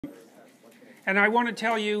And I want to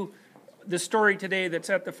tell you the story today that's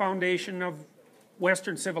at the foundation of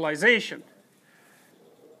Western civilization.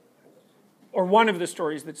 Or one of the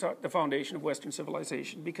stories that's at the foundation of Western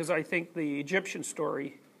civilization, because I think the Egyptian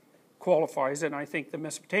story qualifies, and I think the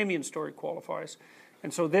Mesopotamian story qualifies.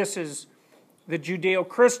 And so this is the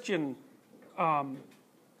Judeo-Christian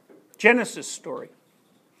Genesis story,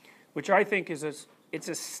 which I think is it's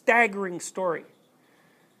a staggering story.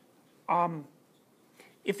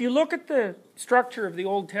 If you look at the structure of the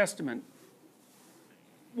Old Testament,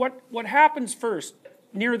 what happens first,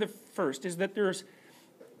 near the first, is that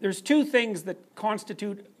there's two things that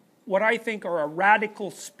constitute what I think are a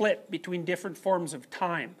radical split between different forms of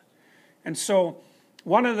time. And so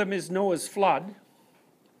one of them is Noah's flood,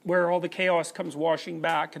 where all the chaos comes washing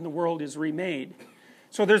back and the world is remade.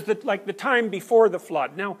 So there's the time before the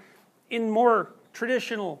flood. Now, in more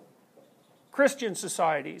traditional Christian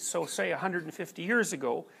societies, so say 150 years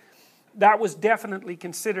ago, that was definitely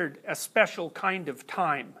considered a special kind of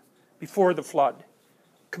time before the flood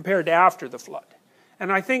compared to after the flood.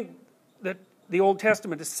 And I think that the Old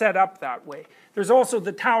Testament is set up that way. There's also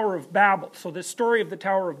the Tower of Babel. So the story of the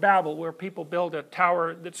Tower of Babel, where people build a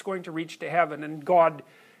tower that's going to reach to heaven, and God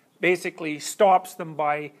basically stops them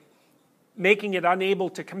by making it unable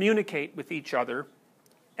to communicate with each other,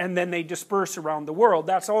 and then they disperse around the world.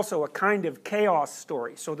 That's also a kind of chaos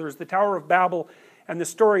story. So there's the Tower of Babel and the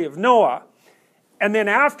story of Noah. And then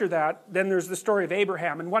after that, then there's the story of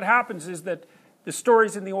Abraham. And what happens is that the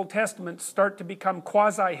stories in the Old Testament start to become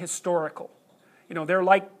quasi-historical. You know, they're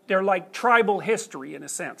like tribal history in a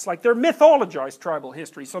sense. Like they're mythologized tribal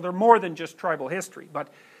history, so they're more than just tribal history.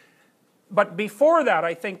 But before that,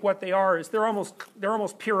 I think what they are is they're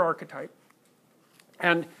almost pure archetype.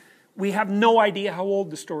 And we have no idea how old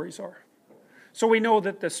the stories are. So we know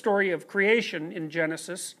that the story of creation in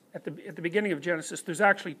Genesis, at the beginning of Genesis, there's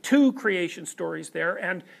actually two creation stories there,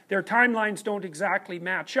 and their timelines don't exactly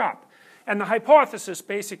match up. And the hypothesis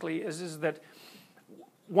basically is that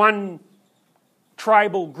one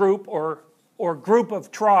tribal group or group of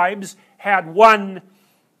tribes had one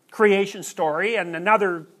creation story, and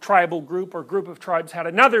another tribal group or group of tribes had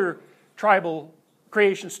another tribal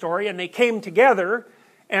creation story, and they came together,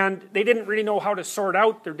 and they didn't really know how to sort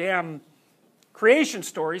out their damn creation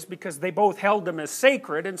stories because they both held them as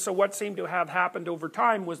sacred. And so what seemed to have happened over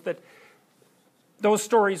time was that those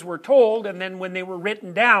stories were told, and then when they were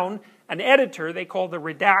written down, an editor, they call the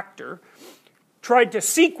redactor, tried to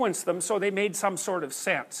sequence them so they made some sort of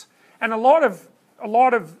sense. And a lot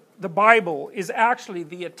of the Bible is actually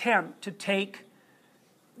the attempt to take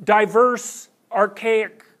diverse,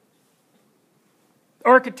 archaic,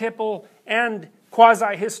 archetypal, and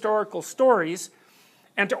quasi-historical stories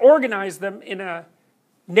and to organize them in a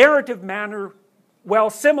narrative manner while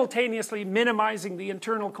simultaneously minimizing the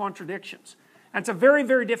internal contradictions. And it's a very,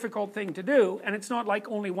 very difficult thing to do, and it's not like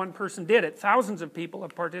only one person did it. Thousands of people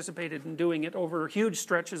have participated in doing it over huge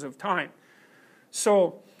stretches of time.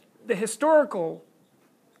 So the historical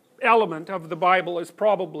element of the Bible is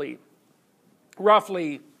probably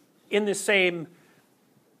roughly in the same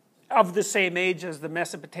age as the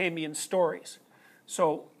Mesopotamian stories.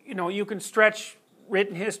 So, you know, you can stretch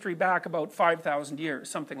written history back about 5,000 years,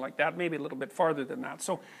 something like that, maybe a little bit farther than that.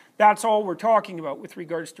 So that's all we're talking about with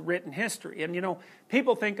regards to written history. And, you know,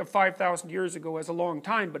 people think of 5,000 years ago as a long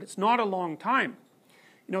time, but it's not a long time.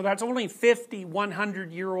 You know, that's only 50,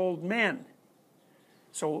 100-year-old men.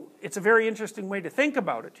 So it's a very interesting way to think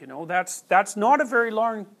about it, you know. That's not a very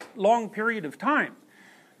long period of time.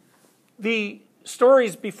 The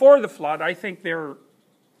stories before the flood, I think they're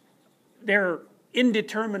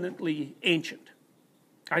indeterminately ancient.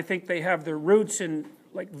 I think they have their roots in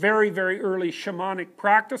like very, very early shamanic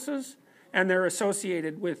practices, and they're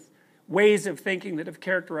associated with ways of thinking that have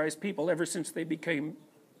characterized people ever since they became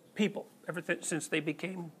people, since they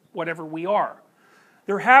became whatever we are.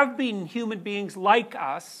 There have been human beings like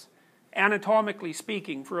us, anatomically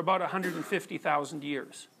speaking, for about 150,000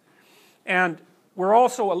 years. And we're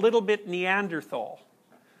also a little bit Neanderthal,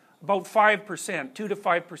 about 5%, 2 to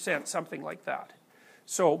 5%, something like that.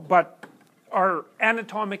 So, but our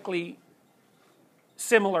anatomically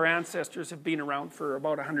similar ancestors have been around for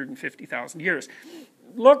about 150,000 years.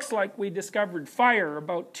 Looks like we discovered fire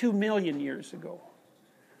about 2 million years ago.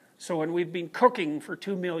 So, and we've been cooking for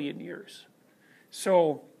 2 million years.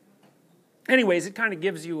 So, anyways, it kind of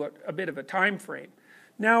gives you a bit of a time frame.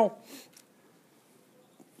 Now,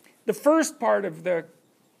 the first part of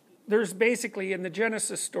there's basically in the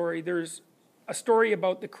Genesis story, there's a story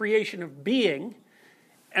about the creation of being,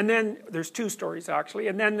 and then there's two stories actually,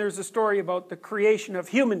 and then there's a story about the creation of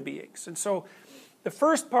human beings. And so the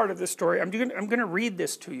first part of the story, I'm going to read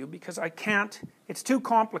this to you because I can't, it's too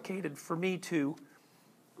complicated for me to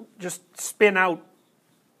just spin out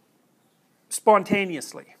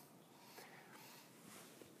spontaneously.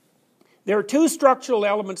 There are two structural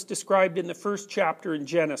elements described in the first chapter in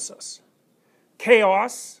Genesis.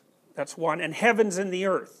 Chaos, that's one, and heavens and the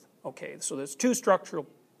earth. Okay, so there's two structural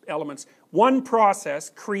elements. One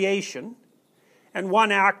process, creation, and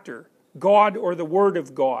one actor, God or the Word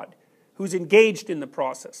of God, who's engaged in the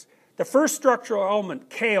process. The first structural element,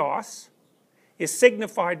 chaos, is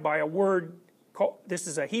signified by a word, this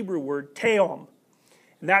is a Hebrew word, teom,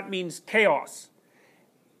 and that means chaos.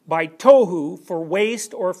 By tohu, for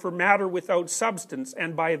waste or for matter without substance,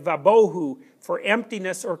 and by vabohu, for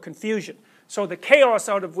emptiness or confusion. So the chaos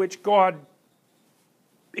out of which God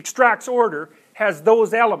extracts order has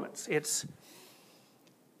those elements. It's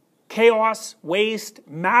chaos, waste,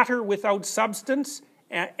 matter without substance,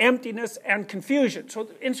 emptiness, and confusion. So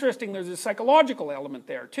interesting, there's a psychological element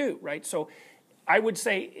there too, right? So I would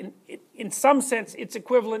say in some sense it's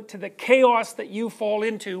equivalent to the chaos that you fall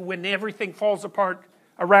into when everything falls apart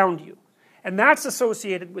around you. And that's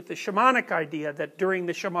associated with the shamanic idea that during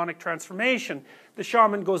the shamanic transformation, the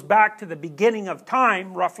shaman goes back to the beginning of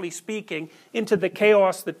time, roughly speaking, into the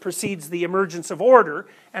chaos that precedes the emergence of order,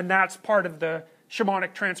 and that's part of the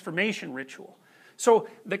shamanic transformation ritual. So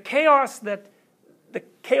the chaos that's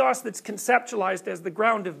conceptualized as the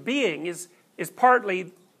ground of being is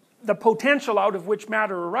partly the potential out of which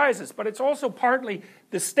matter arises, but it's also partly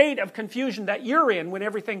the state of confusion that you're in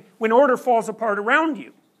when order falls apart around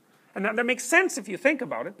you. And that makes sense if you think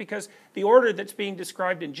about it, because the order that's being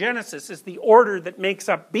described in Genesis is the order that makes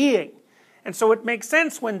up being. And so it makes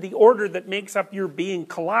sense when the order that makes up your being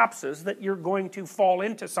collapses that you're going to fall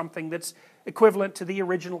into something that's equivalent to the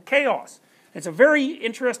original chaos. It's a very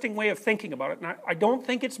interesting way of thinking about it, and I don't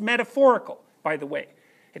think it's metaphorical, by the way.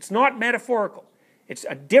 It's not metaphorical. It's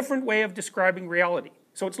a different way of describing reality.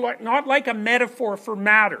 So it's not like a metaphor for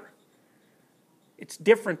matter. It's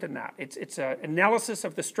different than that. It's an analysis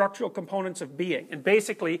of the structural components of being. And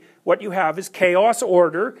basically, what you have is chaos,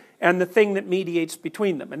 order, and the thing that mediates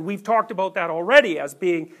between them. And we've talked about that already as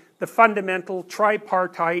being the fundamental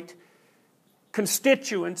tripartite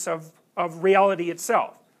constituents of reality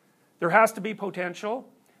itself. There has to be potential,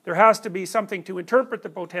 there has to be something to interpret the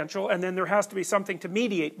potential, and then there has to be something to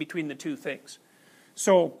mediate between the two things.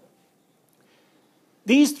 So,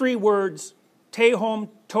 these three words, tehom,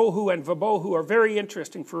 tohu, and vabohu, are very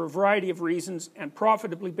interesting for a variety of reasons and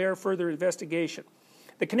profitably bear further investigation.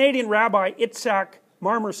 The Canadian rabbi Itzhak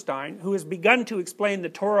Marmerstein, who has begun to explain the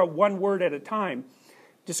Torah one word at a time,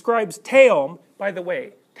 describes tehom. By the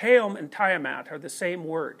way, tehom and Tiamat are the same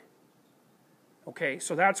word. Okay,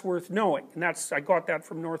 so that's worth knowing, and I got that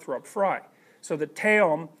from Northrop Frye. So the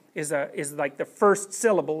tehom is like the first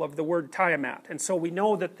syllable of the word Tiamat, and so we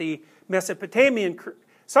know that the Mesopotamian.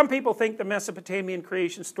 Some people think the Mesopotamian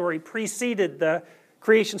creation story preceded the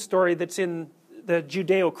creation story that's in the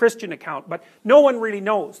Judeo-Christian account, but no one really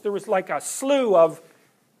knows. There was like a slew of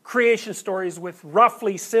creation stories with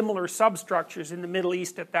roughly similar substructures in the Middle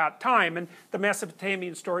East at that time, and the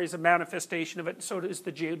Mesopotamian story is a manifestation of it, and so is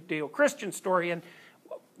the Judeo-Christian story, and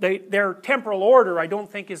their temporal order I don't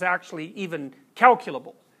think is actually even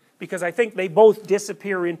calculable, because I think they both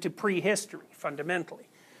disappear into prehistory, fundamentally.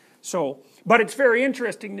 So, but it's very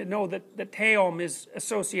interesting to know that the tehom is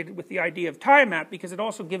associated with the idea of Tiamat, because it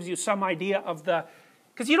also gives you some idea of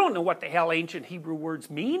because you don't know what the hell ancient Hebrew words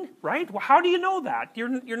mean, right? Well, how do you know that?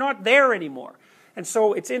 You're not there anymore. And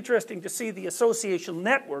so it's interesting to see the associational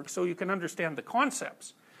network so you can understand the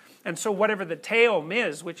concepts. And so whatever the tehom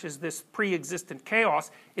is, which is this pre-existent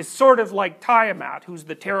chaos, is sort of like Tiamat, who's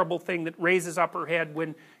the terrible thing that raises up her head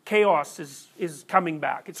when chaos is coming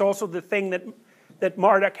back. It's also the thing that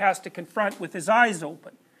Marduk has to confront with his eyes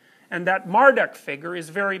open. And that Marduk figure is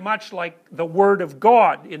very much like the Word of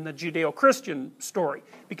God in the Judeo-Christian story,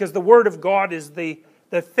 because the Word of God is the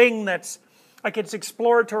thing that's, like, it's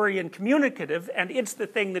exploratory and communicative, and it's the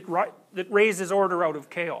thing that raises order out of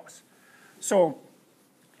chaos. So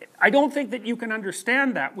I don't think that you can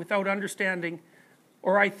understand that without understanding,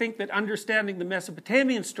 or I think that understanding the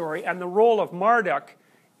Mesopotamian story and the role of Marduk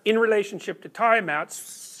in relationship to Tiamat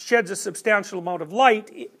sheds a substantial amount of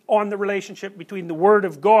light on the relationship between the Word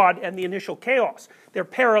of God and the initial chaos. They're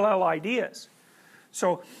parallel ideas.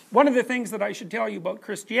 So one of the things that I should tell you about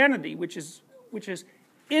Christianity, which is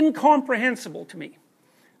incomprehensible to me,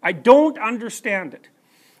 I don't understand it,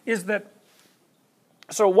 is that,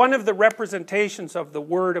 so one of the representations of the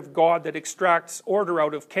Word of God that extracts order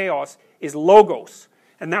out of chaos is logos.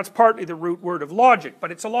 And that's partly the root word of logic,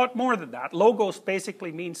 but it's a lot more than that. Logos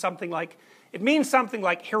basically means something like It means something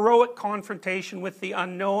like heroic confrontation with the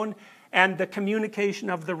unknown and the communication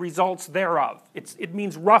of the results thereof. It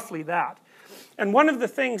means roughly that. And one of the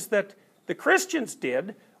things that the Christians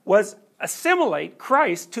did was assimilate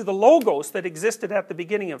Christ to the logos that existed at the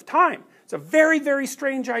beginning of time. It's a very, very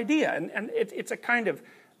strange idea, and it's a kind of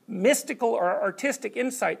mystical or artistic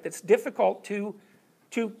insight that's difficult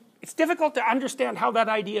it's difficult to understand how that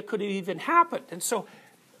idea could have even happened. And so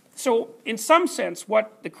in some sense,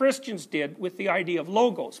 what the Christians did with the idea of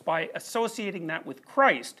logos, by associating that with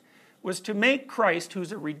Christ, was to make Christ,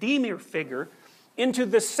 who's a redeemer figure, into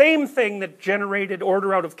the same thing that generated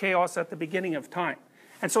order out of chaos at the beginning of time.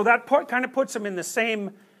 And so that kind of puts him in the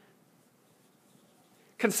same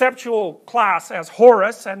conceptual class as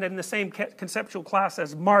Horus and in the same conceptual class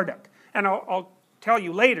as Marduk. And I'll tell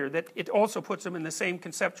you later that it also puts him in the same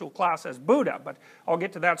conceptual class as Buddha, but I'll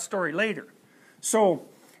get to that story later. So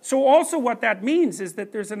also what that means is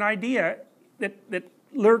that there's an idea that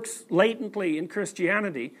lurks latently in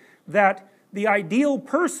Christianity that the ideal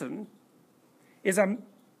person is and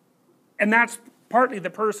that's partly the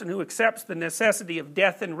person who accepts the necessity of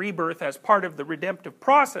death and rebirth as part of the redemptive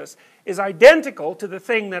process, is identical to the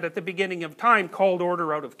thing that at the beginning of time called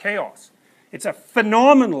order out of chaos. It's a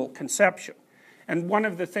phenomenal conception. And one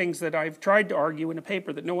of the things that I've tried to argue in a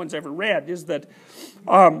paper that no one's ever read is that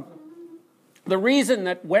the reason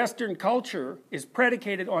that Western culture is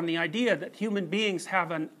predicated on the idea that human beings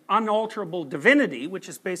have an unalterable divinity, which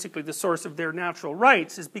is basically the source of their natural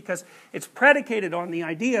rights, is because it's predicated on the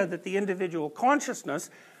idea that the individual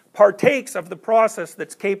consciousness partakes of the process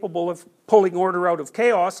that's capable of pulling order out of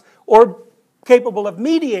chaos or capable of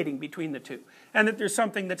mediating between the two, and that there's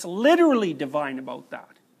something that's literally divine about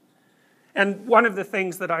that. And one of the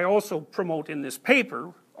things that I also promote in this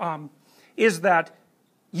paper is that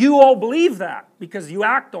you all believe that because you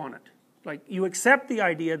act on it. Like, you accept the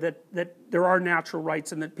idea that there are natural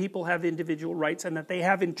rights and that people have individual rights and that they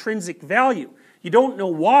have intrinsic value. You don't know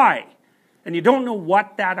why, and you don't know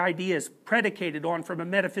what that idea is predicated on from a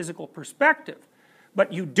metaphysical perspective.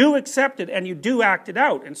 But you do accept it and you do act it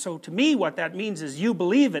out. And so to me what that means is you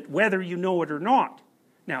believe it whether you know it or not.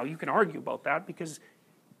 Now you can argue about that because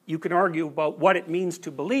you can argue about what it means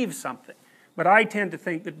to believe something. But I tend to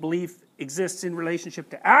think that belief exists in relationship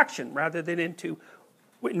to action rather than in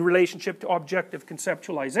relationship to objective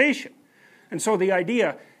conceptualization. And so the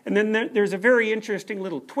idea, and then there's a very interesting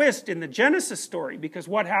little twist in the Genesis story, because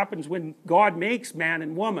what happens when God makes man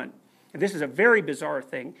and woman, and this is a very bizarre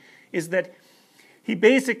thing, is that he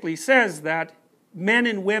basically says that men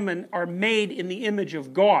and women are made in the image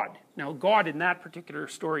of God. Now God in that particular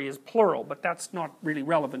story is plural, but that's not really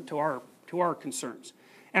relevant to our concerns.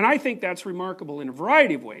 And I think that's remarkable in a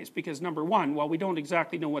variety of ways, because number one, while we don't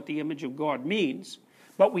exactly know what the image of God means,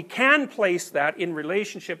 but we can place that in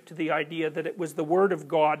relationship to the idea that it was the Word of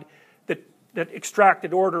God that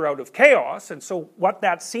extracted order out of chaos. And so what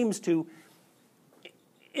that seems to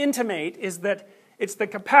intimate is that it's the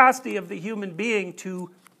capacity of the human being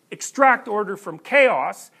to extract order from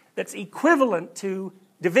chaos that's equivalent to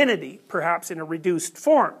divinity, perhaps in a reduced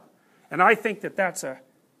form. And I think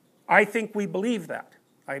I think we believe that.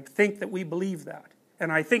 I think that we believe that.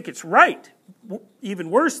 And I think it's right,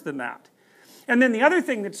 even worse than that. And then the other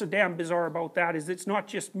thing that's so damn bizarre about that is it's not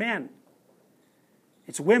just men.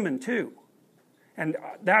 It's women too. And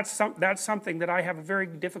that's something that I have a very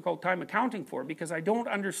difficult time accounting for, because I don't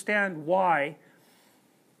understand why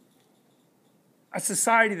a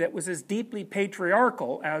society that was as deeply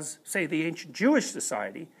patriarchal as, say, the ancient Jewish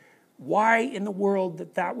society, why in the world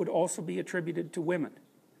that would also be attributed to women.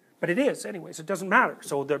 But it is, anyways. It doesn't matter.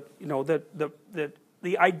 So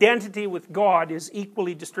the identity with God is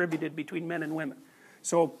equally distributed between men and women.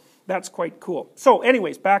 So that's quite cool. So,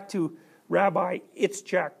 anyways, back to Rabbi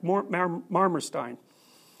Itzhak Marmerstein.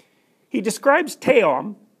 He describes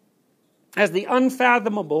Teom as the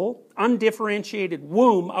unfathomable, undifferentiated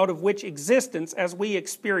womb out of which existence, as we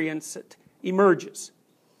experience it, emerges.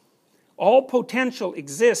 All potential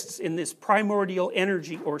exists in this primordial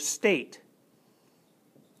energy or state.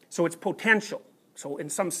 So it's potential. So in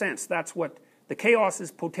some sense, that's what the chaos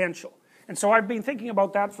is, potential. And so I've been thinking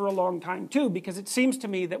about that for a long time too, because it seems to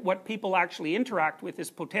me that what people actually interact with is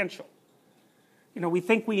potential. You know, we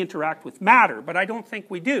think we interact with matter, but I don't think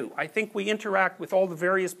we do. I think we interact with all the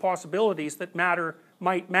various possibilities that matter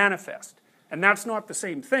might manifest. And that's not the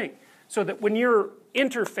same thing. So that when you're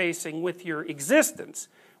interfacing with your existence,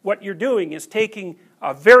 what you're doing is taking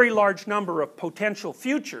a very large number of potential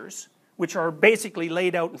futures, which are basically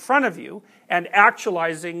laid out in front of you, and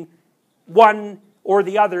actualizing one or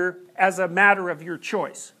the other as a matter of your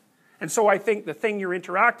choice. And so I think the thing you're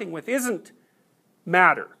interacting with isn't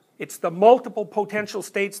matter. It's the multiple potential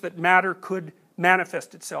states that matter could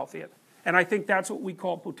manifest itself in. And I think that's what we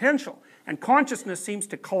call potential. And consciousness seems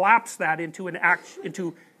to collapse that into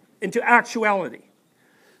actuality.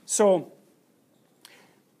 So,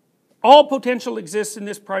 all potential exists in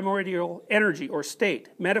this primordial energy or state.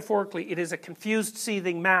 Metaphorically, it is a confused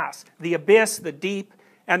seething mass, the abyss, the deep,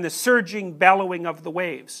 and the surging bellowing of the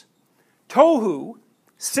waves. Tohu,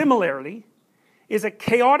 similarly, is a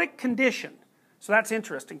chaotic condition. So that's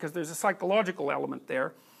interesting because there's a psychological element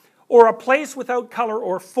there. Or a place without color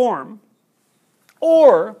or form.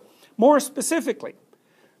 Or, more specifically,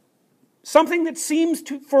 something that seems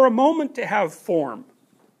to, for a moment, to have form,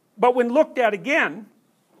 but when looked at again,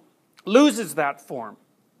 loses that form.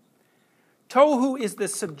 Tohu is the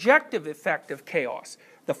subjective effect of chaos,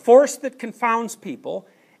 the force that confounds people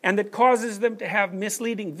and that causes them to have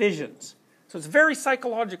misleading visions. So it's very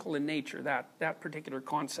psychological in nature, that particular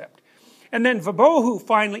concept. And then Vabohu,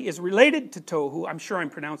 finally, is related to Tohu. I'm sure I'm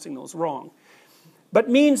pronouncing those wrong. But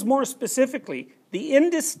means more specifically, the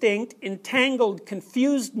indistinct, entangled,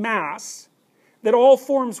 confused mass that all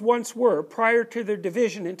forms once were prior to their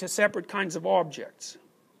division into separate kinds of objects.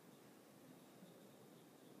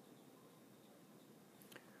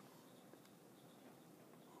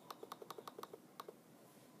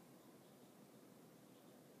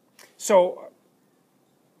 So,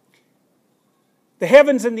 the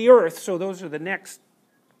heavens and the earth, so those are the next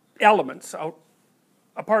elements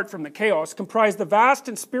apart from the chaos, comprise the vast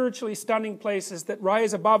and spiritually stunning places that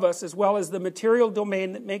rise above us, as well as the material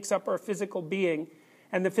domain that makes up our physical being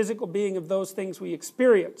and the physical being of those things we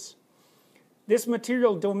experience. This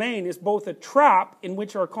material domain is both a trap in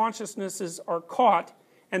which our consciousnesses are caught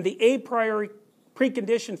and the a priori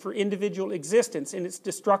precondition for individual existence in its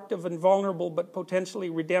destructive and vulnerable but potentially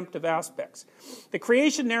redemptive aspects. The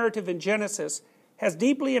creation narrative in Genesis has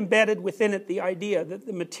deeply embedded within it the idea that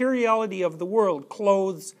the materiality of the world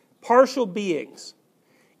clothes partial beings,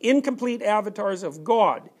 incomplete avatars of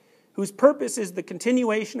God, whose purpose is the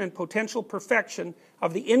continuation and potential perfection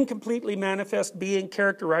of the incompletely manifest being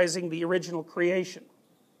characterizing the original creation.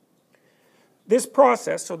 This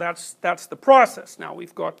process, so that's the process. Now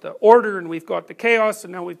we've got the order and we've got the chaos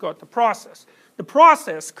and now we've got the process. The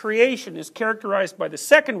process, creation, is characterized by the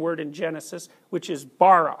second word in Genesis, which is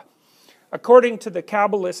bara. According to the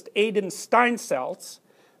Kabbalist Aidan Steinsaltz,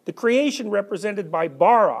 the creation represented by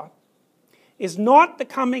bara is not the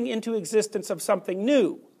coming into existence of something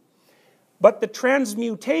new, but the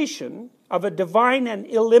transmutation of a divine and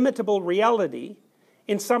illimitable reality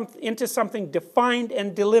into something defined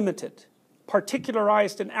and delimited,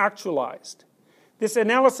 particularized and actualized. This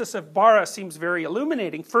analysis of bara seems very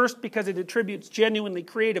illuminating, first because it attributes genuinely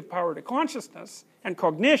creative power to consciousness and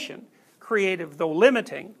cognition, creative though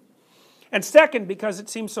limiting, and second, because it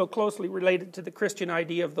seems so closely related to the Christian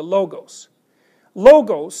idea of the logos.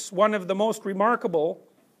 Logos, one of the most remarkable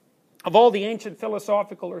of all the ancient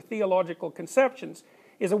philosophical or theological conceptions,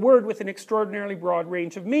 is a word with an extraordinarily broad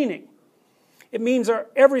range of meaning. It means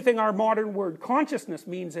everything our modern word consciousness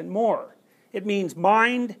means and more. It means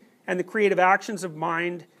mind and the creative actions of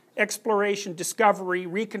mind, exploration, discovery,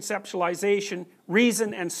 reconceptualization,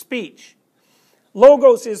 reason, and speech.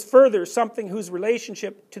 Logos is further something whose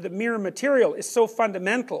relationship to the mere material is so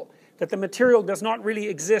fundamental that the material does not really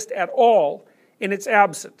exist at all in its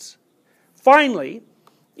absence. Finally,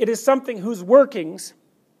 it is something whose workings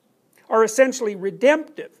are essentially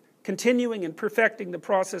redemptive, continuing and perfecting the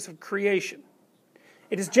process of creation.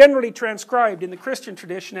 It is generally transcribed in the Christian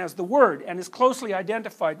tradition as the Word and is closely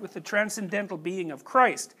identified with the transcendental being of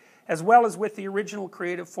Christ, as well as with the original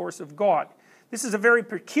creative force of God. This is a very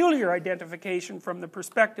peculiar identification from the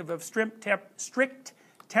perspective of strict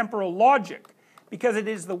temporal logic, because it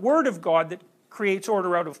is the Word of God that creates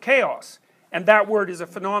order out of chaos, and that Word is a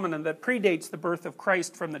phenomenon that predates the birth of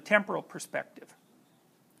Christ from the temporal perspective.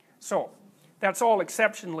 So, that's all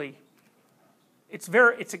exceptionally, it's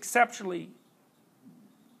exceptionally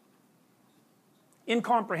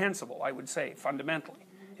incomprehensible, I would say, fundamentally.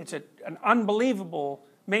 It's an unbelievable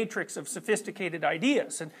matrix of sophisticated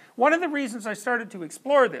ideas. And one of the reasons I started to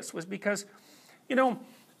explore this was because,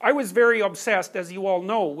 I was very obsessed, as you all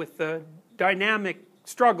know, with the dynamic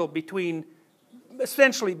struggle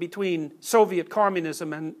essentially between Soviet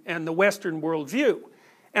communism and the Western worldview.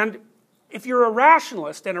 And if you're a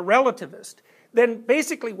rationalist and a relativist, then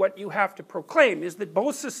basically what you have to proclaim is that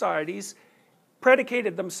both societies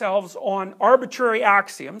predicated themselves on arbitrary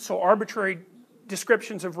axioms, so arbitrary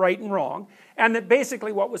descriptions of right and wrong, and that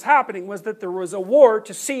basically what was happening was that there was a war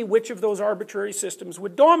to see which of those arbitrary systems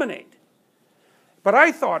would dominate. But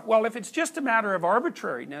I thought, well, if it's just a matter of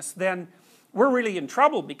arbitrariness, then we're really in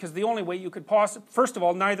trouble, because the only way you could possibly, first of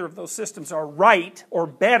all, neither of those systems are right or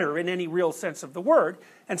better in any real sense of the word,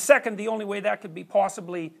 and second, the only way that could be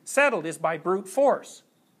possibly settled is by brute force.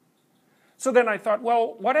 So then I thought,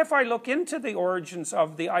 well, what if I look into the origins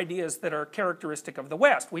of the ideas that are characteristic of the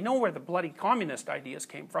West? We know where the bloody communist ideas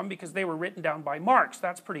came from because they were written down by Marx.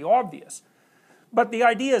 That's pretty obvious. But the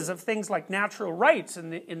ideas of things like natural rights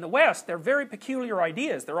in the West, they're very peculiar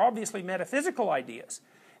ideas. They're obviously metaphysical ideas.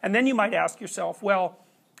 And then you might ask yourself, well,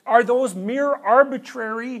 are those mere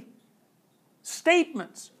arbitrary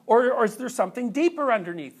statements? Or is there something deeper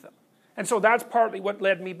underneath them? And so that's partly what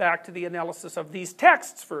led me back to the analysis of these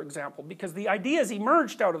texts, for example, because the ideas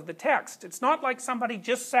emerged out of the text. It's not like somebody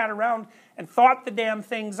just sat around and thought the damn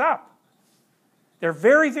things up. They're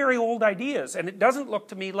very, very old ideas, and it doesn't look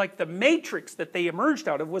to me like the matrix that they emerged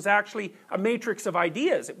out of was actually a matrix of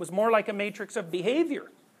ideas. It was more like a matrix of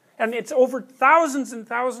behavior. And it's over thousands and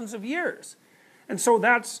thousands of years. And so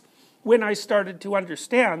that's when I started to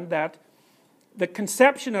understand that the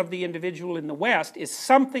conception of the individual in the West is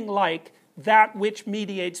something like that which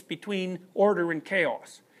mediates between order and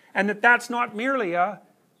chaos. And that's not merely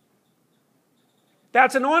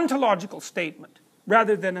that's an ontological statement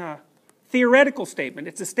rather than a theoretical statement.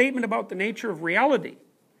 It's a statement about the nature of reality,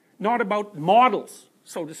 not about models,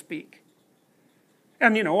 so to speak.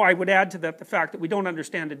 And, you know, I would add to that the fact that we don't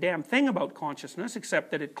understand a damn thing about consciousness,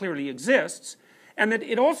 except that it clearly exists, and that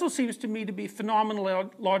it also seems to me to be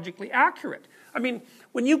phenomenologically accurate. I mean,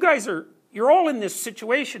 when you guys you're all in this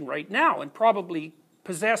situation right now and probably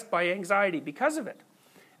possessed by anxiety because of it.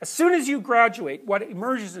 As soon as you graduate, what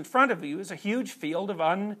emerges in front of you is a huge field of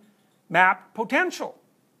unmapped potential.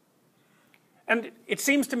 And it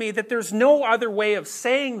seems to me that there's no other way of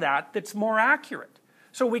saying that that's more accurate.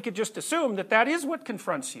 So we could just assume that that is what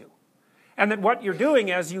confronts you. And that what you're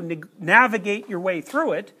doing as you navigate your way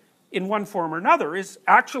through it, in one form or another, is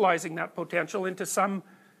actualizing that potential into some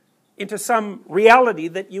reality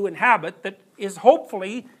that you inhabit that is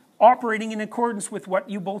hopefully operating in accordance with what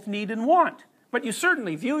you both need and want. But you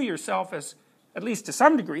certainly view yourself as, at least to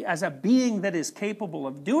some degree, as a being that is capable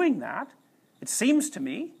of doing that, it seems to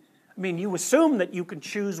me. I mean, you assume that you can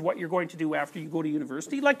choose what you're going to do after you go to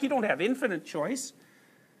university, like you don't have infinite choice.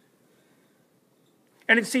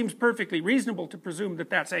 And it seems perfectly reasonable to presume that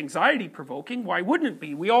that's anxiety-provoking. Why wouldn't it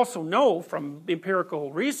be? We also know from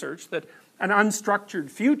empirical research that an unstructured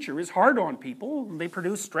future is hard on people. They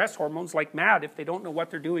produce stress hormones like mad if they don't know what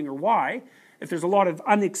they're doing or why, if there's a lot of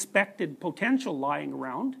unexpected potential lying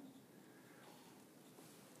around.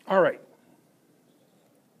 All right.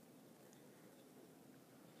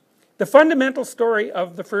 The fundamental story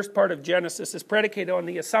of the first part of Genesis is predicated on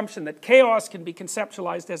the assumption that chaos can be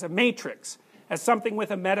conceptualized as a matrix, as something with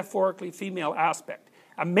a metaphorically female aspect.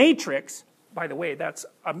 A matrix, by the way,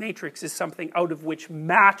 a matrix is something out of which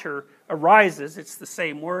matter arises. It's the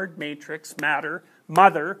same word, matrix, matter,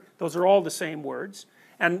 mother, those are all the same words.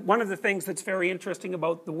 And one of the things that's very interesting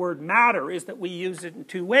about the word matter is that we use it in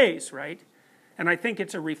two ways, right? And I think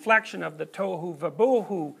it's a reflection of the tohu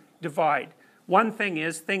vabohu divide. One thing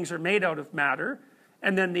is things are made out of matter,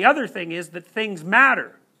 and then the other thing is that things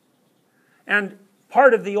matter. And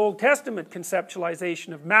part of the Old Testament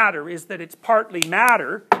conceptualization of matter is that it's partly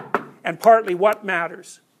matter and partly what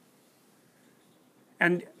matters.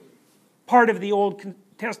 And part of the Old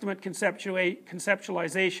Testament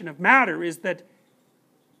conceptualization of matter is that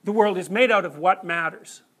the world is made out of what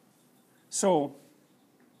matters. So,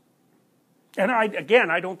 and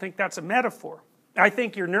I don't think that's a metaphor. I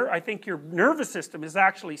think your nervous system is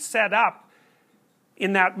actually set up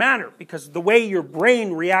in that manner, because the way your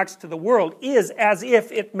brain reacts to the world is as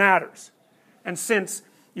if it matters. And since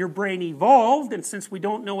your brain evolved, and since we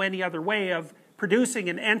don't know any other way of producing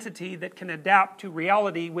an entity that can adapt to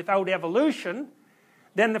reality without evolution,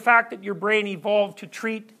 then the fact that your brain evolved to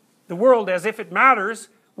treat the world as if it matters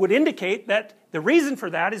would indicate that the reason for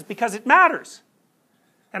that is because it matters.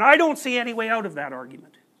 And I don't see any way out of that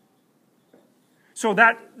argument. So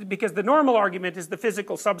because the normal argument is the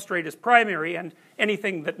physical substrate is primary and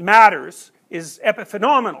anything that matters is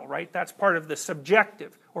epiphenomenal, right? That's part of the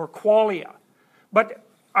subjective, or qualia. But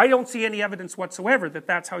I don't see any evidence whatsoever that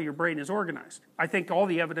that's how your brain is organized. I think all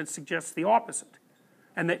the evidence suggests the opposite.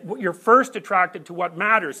 And that you're first attracted to what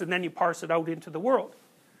matters, and then you parse it out into the world.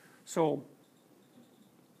 So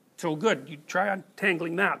good, you try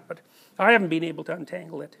untangling that, but I haven't been able to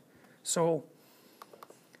untangle it. So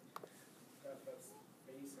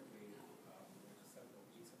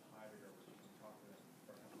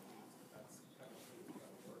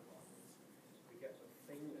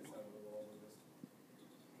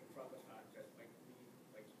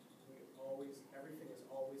everything is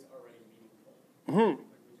always already meaningful. Like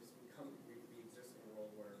we exist in a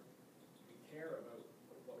world where we care about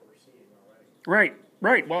what we're seeing already. Right,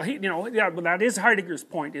 right. Well, yeah, well, that is Heidegger's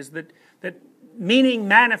point, is that meaning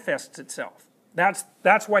manifests itself.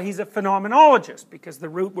 That's why he's a phenomenologist, because the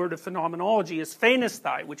root word of phenomenology is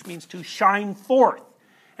phanesthai, which means to shine forth.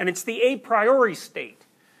 And it's the a priori state,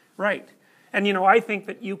 right? And I think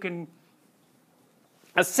that you can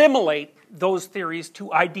assimilate those theories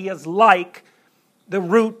to ideas like the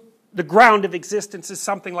ground of existence is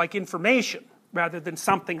something like information, rather than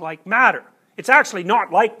something like matter. It's actually not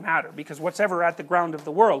like matter, because what's ever at the ground of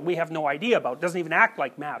the world we have no idea about. It doesn't even act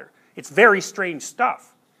like matter. It's very strange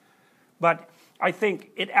stuff. But I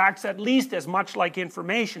think it acts at least as much like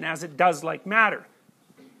information as it does like matter.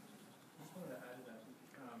 I just wanted to add to that.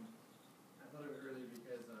 I thought of it earlier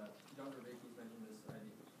because John Vervaeke mentioned this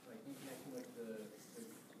idea, like in connection with the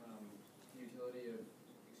utility of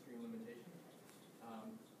extreme limitation.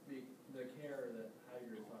 The care that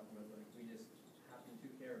Heidegger is talking about, like we just happen to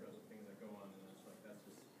care about the things that go on, and that's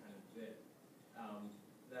just kind of it.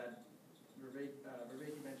 That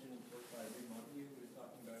Vervaeke mentioned work by Reid Montague, who was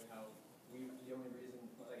talking about how the only reason,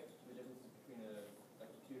 like the difference between a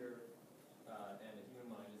computer and a human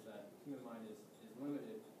mind is that the human mind is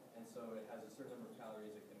limited, and so it has a certain number of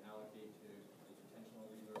calories it can allocate to its attentional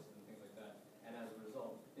resources and things like that, and as a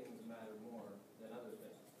result, things matter more than other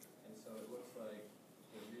things. And so it looks like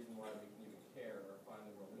the reason why we can even care or find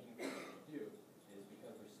the world meaningful what we do is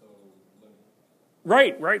because we're so limited.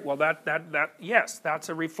 Right, right. Well, yes, that's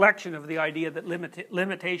a reflection of the idea that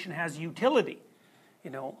limitation has utility,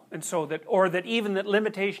 and so that even that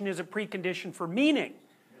limitation is a precondition for meaning,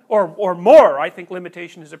 or more. I think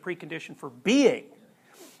limitation is a precondition for being.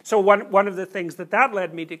 So one of the things that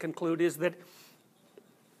led me to conclude is that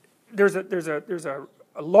there's a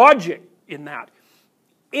logic in that.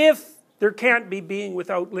 If there can't be being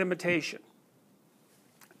without limitation,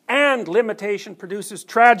 and limitation produces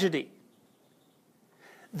tragedy,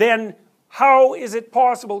 then how is it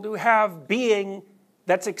possible to have being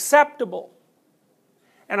that's acceptable?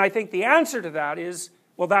 And I think the answer to that is,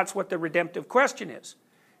 well, that's what the redemptive question is.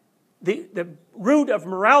 The root of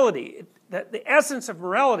morality, the essence of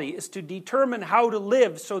morality is to determine how to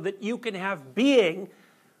live so that you can have being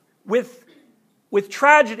with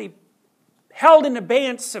tragedy held in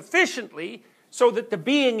abeyance sufficiently so that the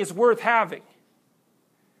being is worth having.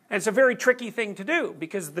 And it's a very tricky thing to do,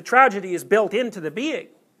 because the tragedy is built into the being.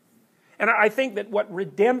 And I think that what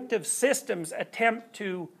redemptive systems attempt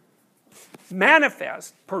to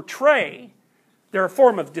manifest, portray, they're a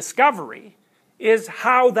form of discovery, is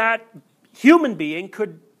how that human being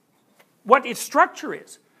what its structure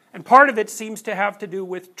is. And part of it seems to have to do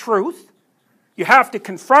with truth. You have to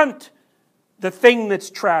confront the thing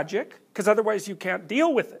that's tragic, because otherwise you can't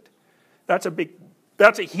deal with it. That's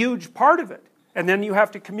a huge part of it. And then you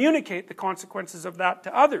have to communicate the consequences of that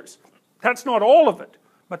to others. That's not all of it,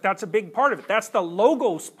 but that's a big part of it. That's the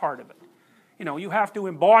logos part of it. You have to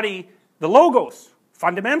embody the logos,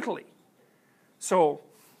 fundamentally. So,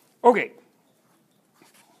 okay.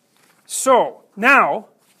 So, now,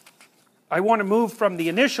 I want to move from the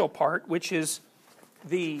initial part, which is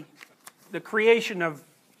the creation of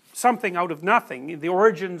something out of nothing, the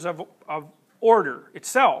origins of order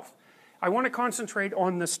itself. I want to concentrate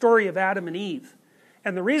on the story of Adam and Eve.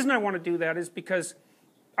 And the reason I want to do that is because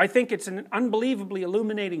I think it's an unbelievably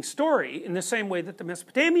illuminating story, in the same way that the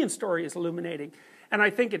Mesopotamian story is illuminating. And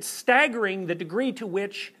I think it's staggering the degree to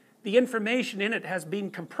which the information in it has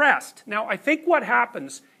been compressed. Now, I think what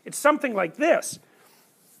happens, it's something like this.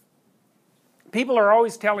 People are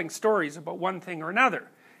always telling stories about one thing or another.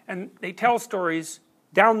 And they tell stories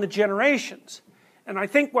down the generations. And I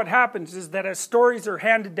think what happens is that as stories are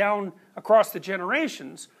handed down across the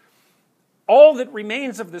generations, all that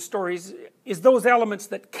remains of the stories is those elements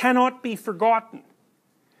that cannot be forgotten.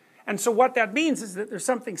 And so what that means is that there's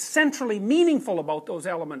something centrally meaningful about those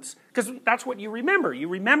elements, because that's what you remember. You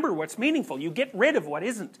remember what's meaningful. You get rid of what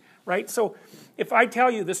isn't, right? So if I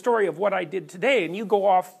tell you the story of what I did today, and you go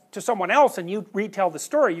off to someone else and you retell the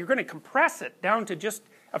story, you're going to compress it down to just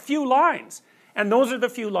a few lines. And those are the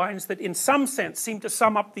few lines that in some sense seem to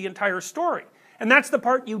sum up the entire story. And that's the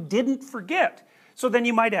part you didn't forget. So then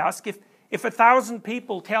you might ask, if 1,000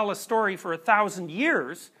 people tell a story for 1,000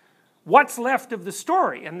 years, what's left of the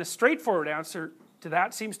story? And the straightforward answer to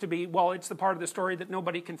that seems to be, well, it's the part of the story that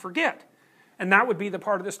nobody can forget. And that would be the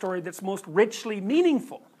part of the story that's most richly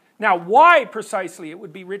meaningful. Now, why precisely it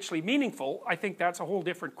would be richly meaningful, I think that's a whole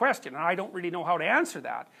different question, and I don't really know how to answer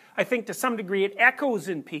that. I think to some degree it echoes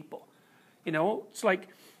in people. It's like,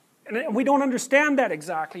 and we don't understand that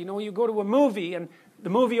exactly. You go to a movie and the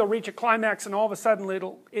movie will reach a climax and all of a sudden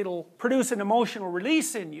it'll produce an emotional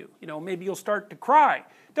release in you. You know, maybe you'll start to cry.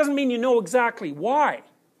 It doesn't mean you know exactly why.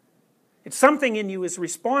 It's something in you is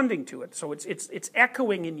responding to it, so it's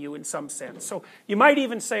echoing in you in some sense. So you might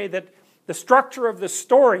even say that the structure of the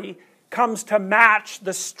story comes to match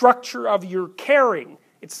the structure of your caring.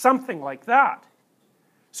 It's something like that.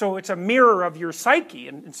 So it's a mirror of your psyche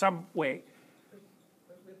in some way.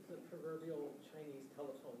 But with the proverbial Chinese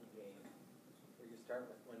telephone game, where you start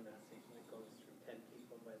with one message and it goes through 10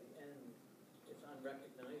 people, by the end, it's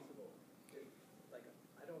unrecognizable. Like,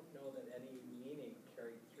 I don't know that any meaning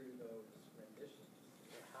carried through those renditions.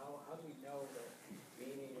 How do we know that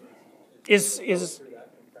meaning is through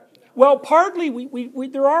that compression? Well, partly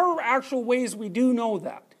there are actual ways we do know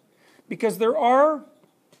that. Because there are,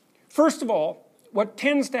 first of all, what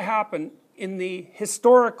tends to happen in the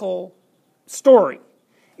historical story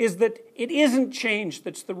is that it isn't change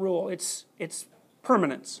that's the rule, it's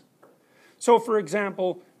permanence. So for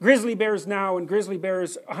example, grizzly bears now and grizzly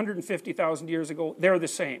bears 150,000 years ago, they're the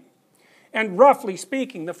same. And roughly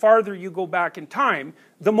speaking, the farther you go back in time,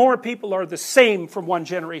 the more people are the same from one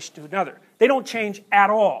generation to another. They don't change at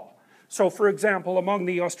all. So for example, among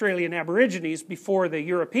the Australian Aborigines before the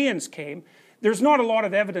Europeans came, there's not a lot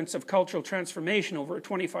of evidence of cultural transformation over a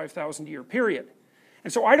 25,000 year period.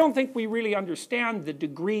 And so I don't think we really understand the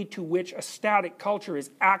degree to which a static culture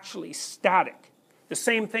is actually static. The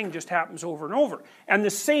same thing just happens over and over. And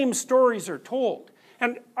the same stories are told.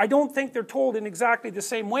 And I don't think they're told in exactly the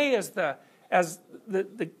same way as the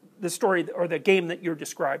story or the game that you're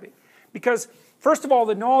describing. Because, first of all,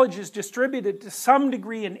 the knowledge is distributed to some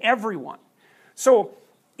degree in everyone. So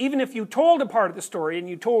even if you told a part of the story and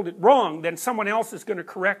you told it wrong, then someone else is going to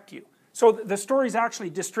correct you. So the story is actually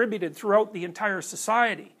distributed throughout the entire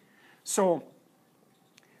society. So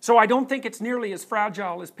I don't think it's nearly as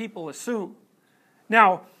fragile as people assume.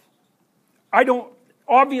 Now,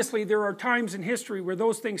 obviously there are times in history where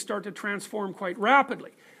those things start to transform quite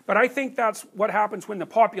rapidly. But I think that's what happens when the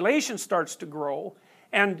population starts to grow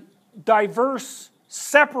and diverse,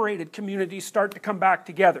 separated communities start to come back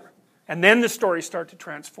together. And then the stories start to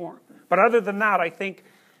transform. But other than that, I think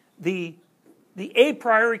the a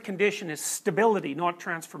priori condition is stability, not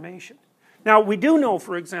transformation. Now, we do know,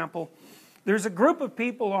 for example, there's a group of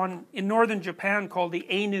people in northern Japan called the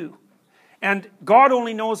Ainu. And God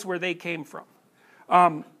only knows where they came from.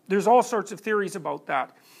 There's all sorts of theories about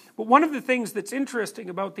that. But one of the things that's interesting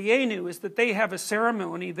about the Ainu is that they have a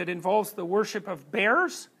ceremony that involves the worship of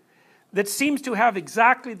bears that seems to have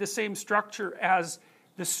exactly the same structure as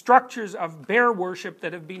the structures of bear worship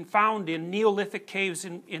that have been found in Neolithic caves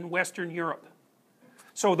in Western Europe.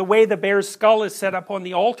 So the way the bear's skull is set up on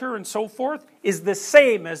the altar and so forth is the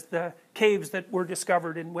same as the caves that were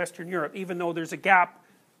discovered in Western Europe, even though there's a gap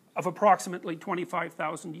of approximately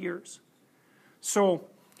 25,000 years. So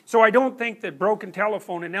I don't think that broken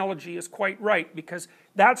telephone analogy is quite right, because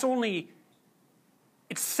that's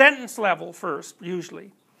it's sentence level first,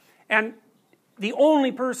 usually. And the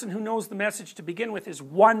only person who knows the message to begin with is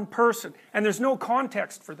one person, and there's no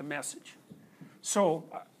context for the message. So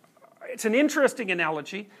it's an interesting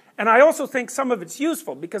analogy, and I also think some of it's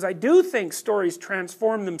useful, because I do think stories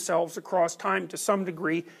transform themselves across time to some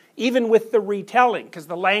degree, even with the retelling, because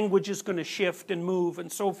the language is going to shift and move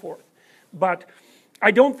and so forth. But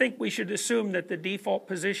I don't think we should assume that the default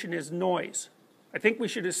position is noise. I think we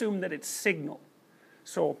should assume that it's signal.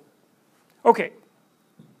 So, okay.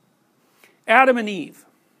 Adam and Eve.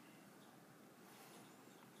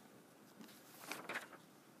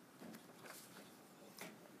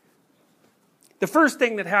 The first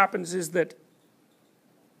thing that happens is that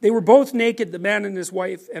they were both naked, the man and his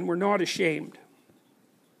wife, and were not ashamed.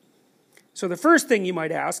 So the first thing you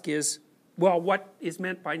might ask is, well, what is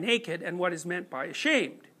meant by naked and what is meant by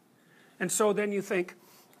ashamed? And so then you think,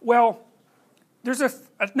 well, there's a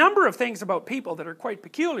number of things about people that are quite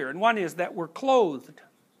peculiar, and one is that we're clothed.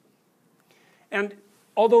 And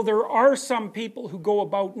although there are some people who go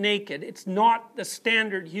about naked, it's not the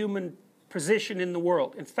standard human position in the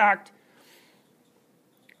world. In fact,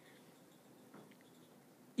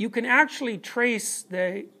 you can actually trace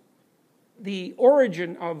the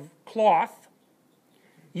origin of cloth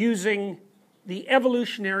using the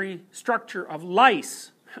evolutionary structure of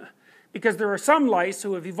lice. Because there are some lice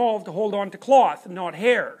who have evolved to hold on to cloth and not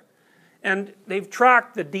hair. And they've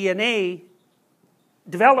tracked the DNA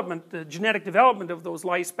development, the genetic development of those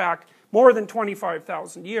lice back more than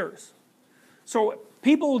 25,000 years. So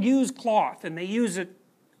people use cloth, and they use it,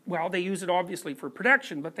 well, they use it obviously for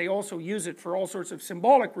protection, but they also use it for all sorts of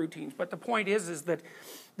symbolic routines. But the point is that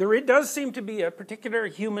it does seem to be a particular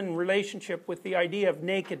human relationship with the idea of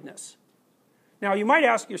nakedness. Now you might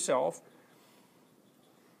ask yourself,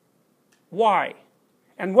 why?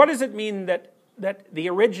 And what does it mean that the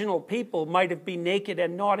original people might have been naked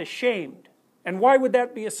and not ashamed? And why would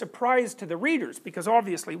that be a surprise to the readers? Because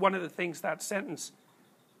obviously one of the things that sentence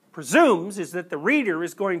presumes is that the reader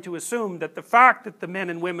is going to assume that the fact that the men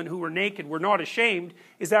and women who were naked were not ashamed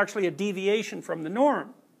is actually a deviation from the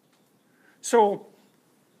norm. So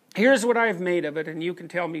here's what I've made of it, and you can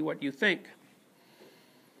tell me what you think.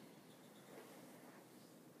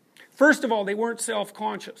 First of all, they weren't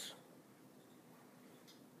self-conscious.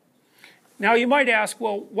 Now you might ask,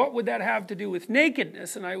 well, what would that have to do with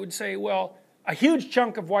nakedness? And I would say, well, a huge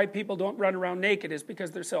chunk of why people don't run around naked is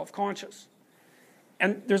because they're self-conscious.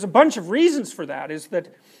 And there's a bunch of reasons for that, is that,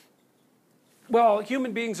 well,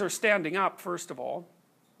 human beings are standing up, first of all,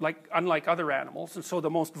 unlike other animals, and so the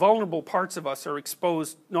most vulnerable parts of us are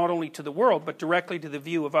exposed not only to the world, but directly to the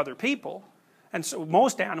view of other people. And so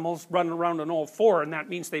most animals run around on all four, and that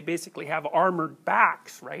means they basically have armored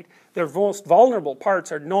backs, right? Their most vulnerable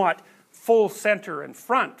parts are not full center and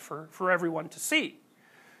front for everyone to see.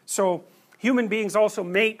 So human beings also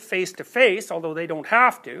mate face to face, although they don't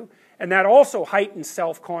have to, and that also heightens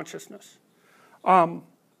self-consciousness. And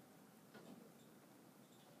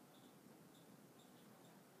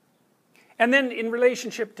then in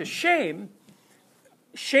relationship to shame,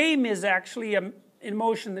 shame is actually an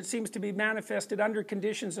emotion that seems to be manifested under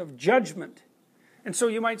conditions of judgment. And so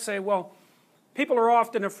you might say, well, people are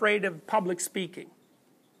often afraid of public speaking.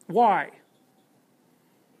 Why?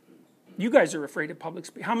 You guys are afraid of public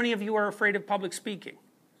speaking. How many of you are afraid of public speaking?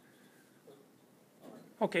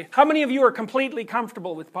 Okay. How many of you are completely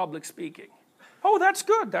comfortable with public speaking? Oh, that's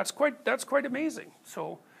good. That's quite amazing.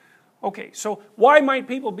 So, okay. So why might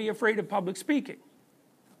people be afraid of public speaking?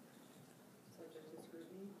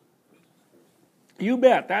 You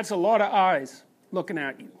bet. That's a lot of eyes looking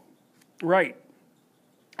at you. Right.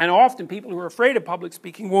 And often people who are afraid of public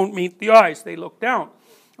speaking won't meet the eyes. They look down.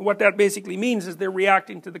 And what that basically means is they're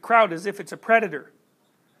reacting to the crowd as if it's a predator.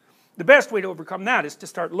 The best way to overcome that is to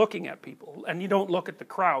start looking at people. And you don't look at the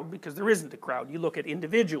crowd because there isn't a crowd. You look at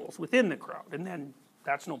individuals within the crowd. And then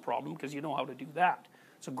that's no problem because you know how to do that.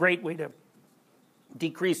 It's a great way to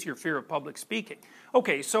decrease your fear of public speaking.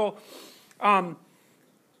 Okay, so how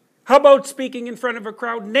about speaking in front of a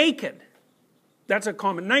crowd naked? That's a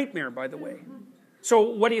common nightmare, by the way. So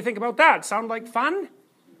what do you think about that? Sound like fun?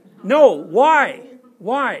 No. Why?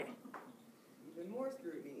 Why? Even more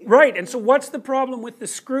scrutiny. Right, and so what's the problem with the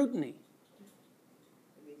scrutiny?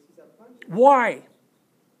 It makes you self-conscious. Why?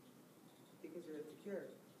 Because you're insecure.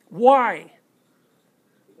 Why?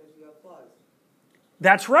 Because you have flaws.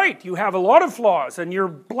 That's right, you have a lot of flaws, and you're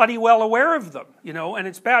bloody well aware of them, you know, and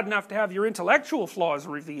it's bad enough to have your intellectual flaws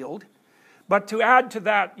revealed, but to add to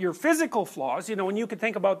that your physical flaws, you know, and you could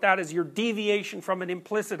think about that as your deviation from an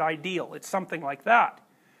implicit ideal. It's something like that.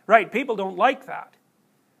 Right, people don't like that.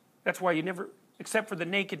 That's why you never, except for the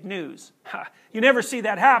naked news, you never see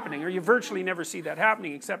that happening, or you virtually never see that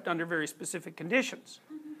happening except under very specific conditions.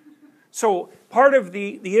 So part of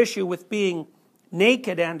the issue with being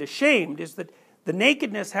naked and ashamed is that the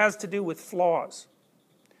nakedness has to do with flaws.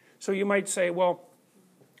 So you might say, well,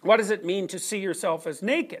 what does it mean to see yourself as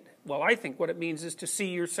naked? Well, I think what it means is to see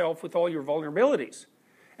yourself with all your vulnerabilities.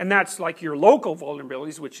 And that's like your local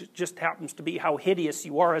vulnerabilities, which just happens to be how hideous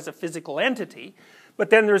you are as a physical entity. But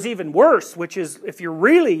then there's even worse, which is if you're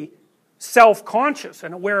really self-conscious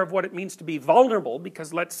and aware of what it means to be vulnerable,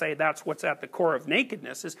 because let's say that's what's at the core of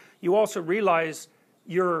nakedness, is you also realize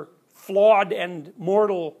your flawed and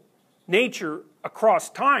mortal nature across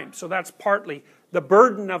time. So that's partly the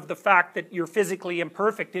burden of the fact that you're physically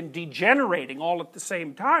imperfect and degenerating all at the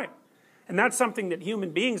same time. And that's something that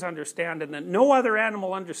human beings understand and that no other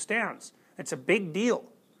animal understands. It's a big deal.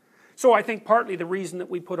 So I think partly the reason that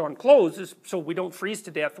we put on clothes is so we don't freeze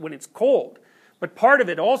to death when it's cold. But part of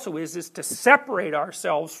it also is to separate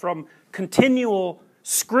ourselves from continual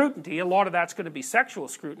scrutiny. A lot of that's going to be sexual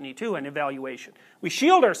scrutiny too and evaluation. We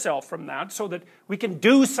shield ourselves from that so that we can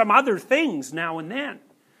do some other things now and then.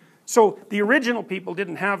 So the original people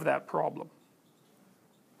didn't have that problem.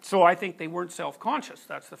 So I think they weren't self-conscious.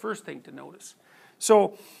 That's the first thing to notice.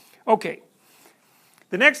 So, okay.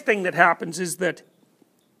 The next thing that happens is that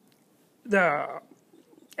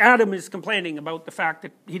Adam is complaining about the fact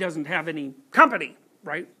that he doesn't have any company,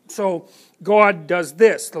 right? So God does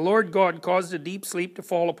this. The Lord God caused a deep sleep to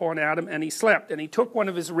fall upon Adam, and he slept. And he took one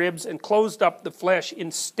of his ribs and closed up the flesh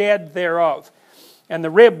instead thereof. And the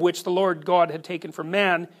rib which the Lord God had taken from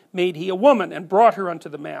man made he a woman, and brought her unto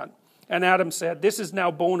the man. And Adam said, This is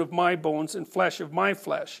now bone of my bones and flesh of my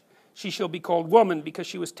flesh. She shall be called woman, because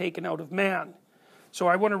she was taken out of man. So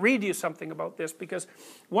I want to read you something about this, because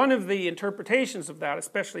one of the interpretations of that,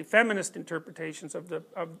 especially feminist interpretations of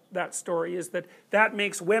that story, is that that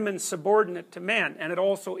makes women subordinate to men, and it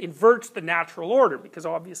also inverts the natural order, because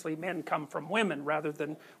obviously men come from women rather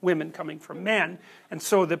than women coming from men. And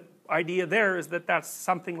so the idea there is that that's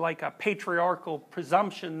something like a patriarchal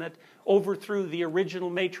presumption that overthrew the original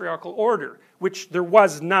matriarchal order, which there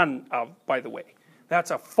was none of, by the way.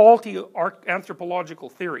 That's a faulty anthropological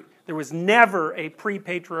theory. There was never a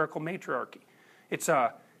pre-patriarchal matriarchy. It's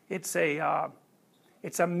a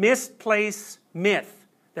misplaced myth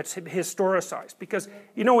that's historicized. Because,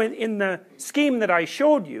 you know, in the scheme that I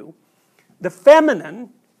showed you, the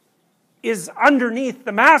feminine is underneath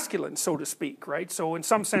the masculine, so to speak, right? So in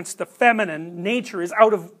some sense, the feminine nature is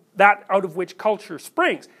out of which culture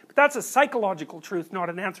springs. But that's a psychological truth, not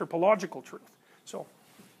an anthropological truth. So.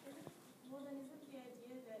 Well, then isn't the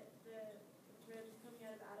idea that the ribs coming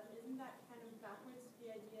out of Adam, isn't that kind of backwards to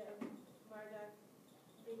the idea of Marduk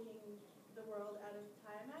making the world out of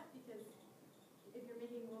Tiamat? Because if you're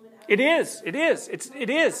making woman out of... It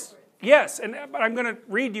is. Yes, and I'm going to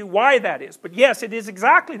read you why that is. But yes, it is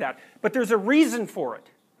exactly that. But there's a reason for it.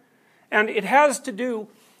 And it has to do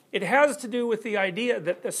with the idea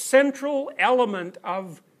that the central element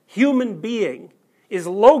of human being is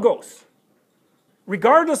logos,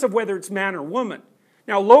 regardless of whether it's man or woman.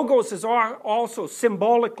 Now, logos is also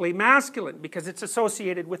symbolically masculine because it's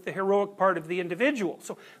associated with the heroic part of the individual.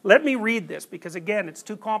 So let me read this, because again, it's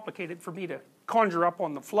too complicated for me to conjure up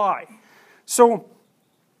on the fly. So,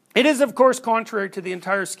 it is, of course, contrary to the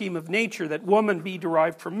entire scheme of nature that woman be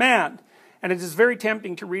derived from man, and it is very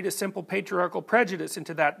tempting to read a simple patriarchal prejudice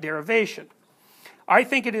into that derivation. I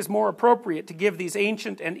think it is more appropriate to give these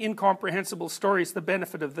ancient and incomprehensible stories the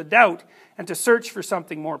benefit of the doubt and to search for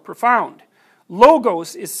something more profound.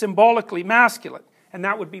 Logos is symbolically masculine, and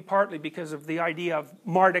that would be partly because of the idea of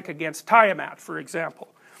Marduk against Tiamat, for example.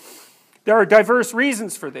 There are diverse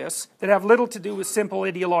reasons for this that have little to do with simple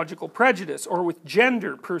ideological prejudice or with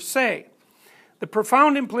gender per se. The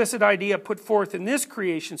profound implicit idea put forth in this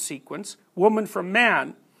creation sequence, woman from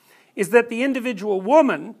man, is that the individual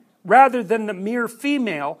woman, rather than the mere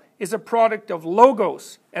female, is a product of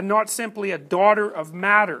logos and not simply a daughter of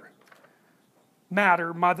matter,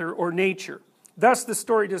 mother, or nature. Thus, the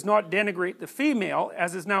story does not denigrate the female,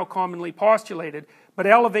 as is now commonly postulated, but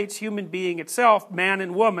elevates human being itself, man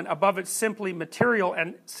and woman, above its simply material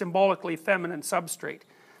and symbolically feminine substrate.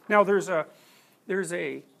 Now, there was a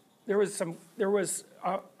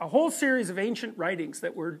whole series of ancient writings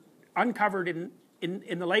that were uncovered in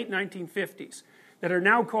the late 1950s that are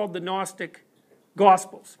now called the Gnostic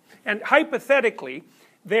Gospels. And hypothetically,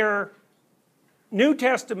 they're New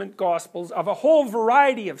Testament Gospels of a whole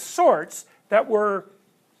variety of sorts that were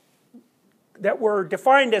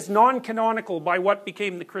defined as non-canonical by what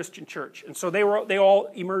became the Christian church. And so they all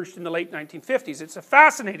emerged in the late 1950s. It's a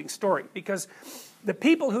fascinating story because the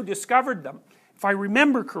people who discovered them, if I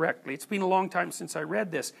remember correctly, it's been a long time since I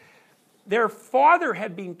read this, their father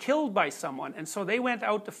had been killed by someone, and so they went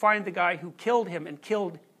out to find the guy who killed him and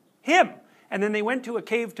killed him. And then they went to a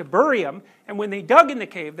cave to bury him, and when they dug in the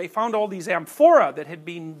cave, they found all these amphora that had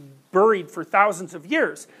been buried for thousands of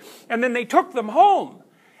years. And then they took them home,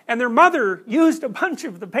 and their mother used a bunch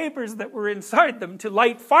of the papers that were inside them to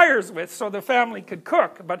light fires with so the family could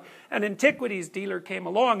cook. But an antiquities dealer came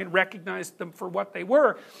along and recognized them for what they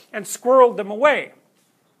were and squirreled them away.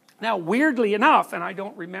 Now, weirdly enough, and I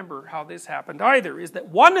don't remember how this happened either, is that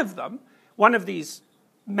one of these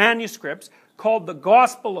manuscripts, called the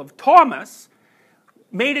Gospel of Thomas,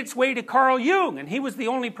 made its way to Carl Jung, and he was the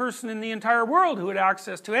only person in the entire world who had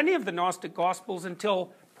access to any of the Gnostic Gospels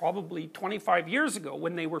until probably 25 years ago,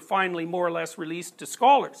 when they were finally more or less released to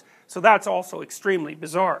scholars. So that's also extremely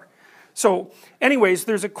bizarre. So anyways,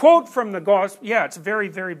 there's a quote from the Gospel. Yeah, it's very,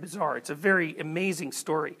 very bizarre. It's a very amazing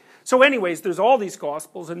story. So anyways, there's all these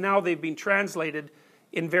Gospels, and now they've been translated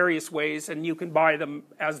in various ways, and you can buy them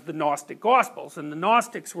as the Gnostic Gospels. And the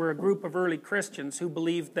Gnostics were a group of early Christians who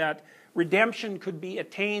believed that redemption could be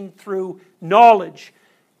attained through knowledge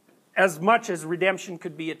as much as redemption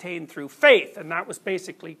could be attained through faith, and that was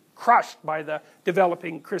basically crushed by the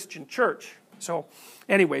developing Christian church. So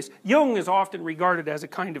anyways, Jung is often regarded as a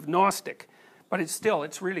kind of Gnostic, but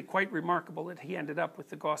it's really quite remarkable that he ended up with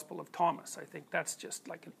the Gospel of Thomas. I think that's just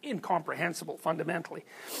like incomprehensible fundamentally.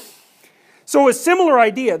 So a similar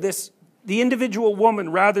idea, the individual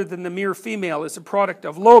woman rather than the mere female is a product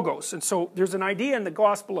of logos. And so there's an idea in the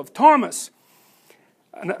Gospel of Thomas,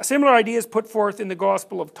 and a similar idea is put forth in the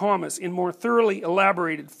Gospel of Thomas in more thoroughly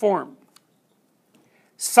elaborated form.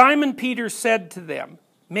 Simon Peter said to them,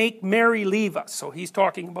 make Mary leave us. So he's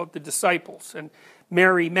talking about the disciples, and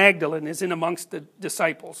Mary Magdalene is in amongst the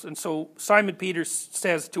disciples. And so Simon Peter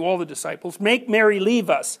says to all the disciples, make Mary leave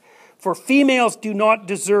us, for females do not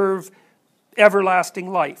deserve everlasting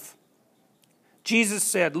life. Jesus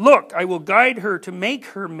said, look, I will guide her to make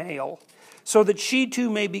her male, so that she too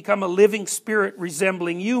may become a living spirit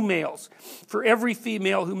resembling you males. For every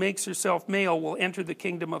female who makes herself male will enter the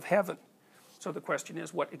kingdom of heaven. So the question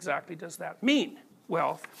is, what exactly does that mean?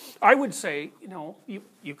 Well, I would say,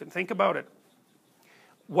 you can think about it.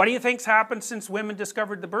 What do you think's happened since women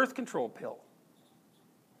discovered the birth control pill?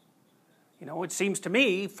 It seems to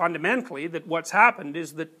me, fundamentally, that what's happened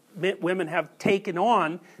is that women have taken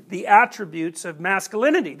on the attributes of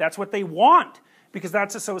masculinity. That's what they want, because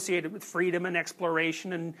that's associated with freedom and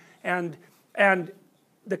exploration and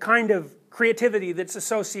the kind of creativity that's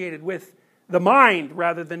associated with the mind,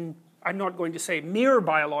 rather than, I'm not going to say mere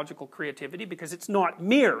biological creativity, because it's not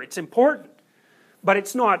mere, it's important, but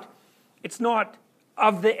it's not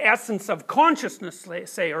of the essence of consciousness,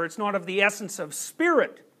 say, or it's not of the essence of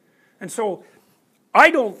spirit. And so I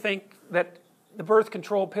don't think that the birth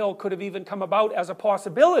control pill could have even come about as a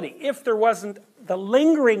possibility if there wasn't the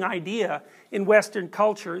lingering idea in Western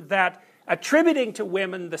culture that attributing to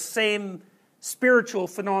women the same spiritual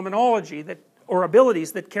phenomenology or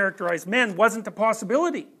abilities that characterize men wasn't a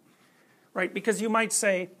possibility. Right? Because you might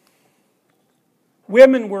say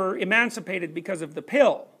women were emancipated because of the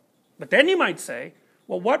pill. But then you might say,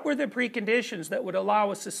 well, what were the preconditions that would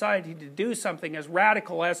allow a society to do something as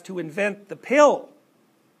radical as to invent the pill?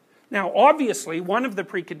 Now, obviously, one of the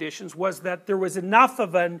preconditions was that there was enough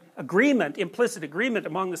of an agreement, implicit agreement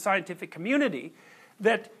among the scientific community,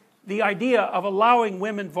 that the idea of allowing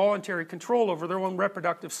women voluntary control over their own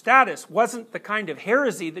reproductive status wasn't the kind of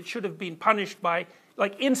heresy that should have been punished by,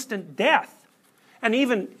 like, instant death. And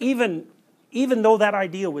even though that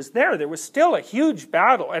idea was there was still a huge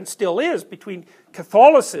battle, and still is, between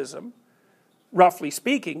Catholicism, roughly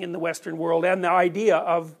speaking, in the Western world, and the idea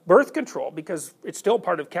of birth control, because it's still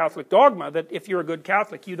part of Catholic dogma that if you're a good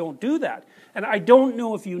Catholic, you don't do that. And I don't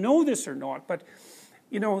know if you know this or not, but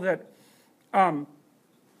you know that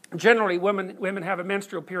generally women have a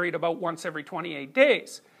menstrual period about once every 28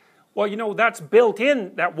 days. Well,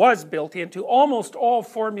 that was built into almost all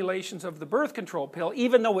formulations of the birth control pill,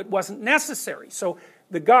 even though it wasn't necessary. So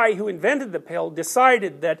the guy who invented the pill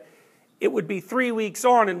decided that it would be 3 weeks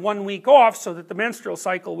on and 1 week off, so that the menstrual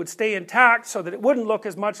cycle would stay intact, so that it wouldn't look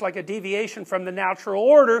as much like a deviation from the natural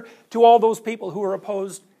order to all those people who are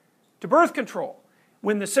opposed to birth control.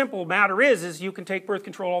 When the simple matter is you can take birth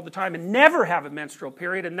control all the time and never have a menstrual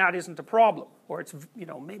period, and that isn't a problem. Or it's,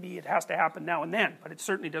 maybe it has to happen now and then, but it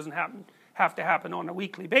certainly doesn't have to happen on a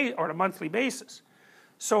weekly or a monthly basis.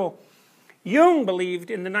 So Jung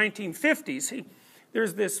believed in the 1950s,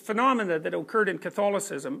 there's this phenomena that occurred in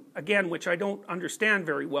Catholicism, again, which I don't understand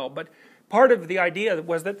very well, but part of the idea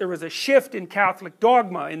was that there was a shift in Catholic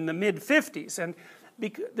dogma in the mid-50s, and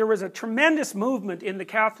there was a tremendous movement in the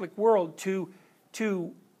Catholic world to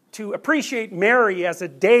appreciate Mary as a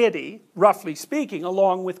deity, roughly speaking,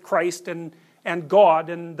 along with Christ and God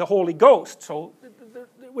and the Holy Ghost. So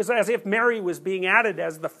it was as if Mary was being added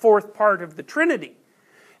as the fourth part of the Trinity.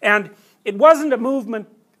 And it wasn't a movement,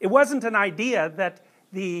 it wasn't an idea that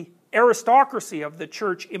the aristocracy of the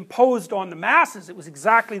church imposed on the masses. It was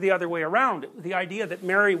exactly the other way around. The idea that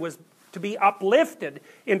Mary was to be uplifted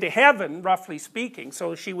into heaven, roughly speaking,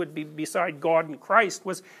 so she would be beside God and Christ,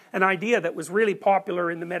 was an idea that was really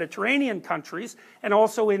popular in the Mediterranean countries and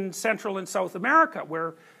also in Central and South America,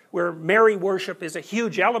 where Mary worship is a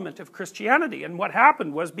huge element of Christianity. And what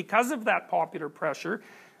happened was, because of that popular pressure,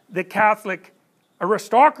 the Catholic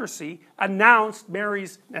aristocracy announced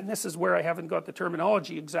Mary's, and this is where I haven't got the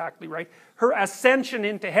terminology exactly right, her ascension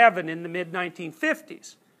into heaven in the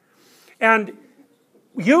mid-1950s. And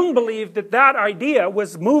Jung believed that that idea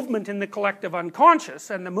was movement in the collective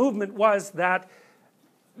unconscious, and the movement was that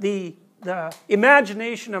the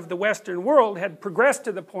imagination of the Western world had progressed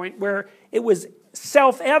to the point where it was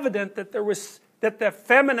self-evident that the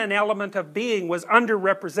feminine element of being was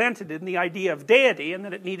underrepresented in the idea of deity, and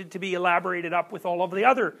that it needed to be elaborated up with all of the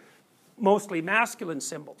other mostly masculine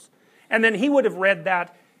symbols. And then he would have read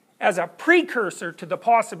that as a precursor to the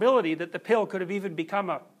possibility that the pill could have even become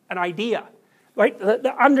an idea. Right?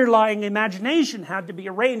 The underlying imagination had to be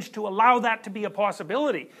arranged to allow that to be a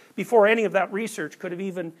possibility before any of that research could have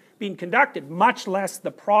even been conducted, much less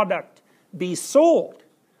the product be sold.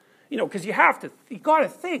 Because you got to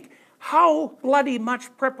think, how bloody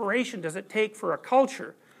much preparation does it take for a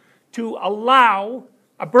culture to allow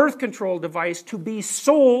a birth control device to be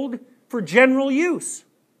sold for general use?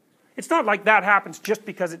 It's not like that happens just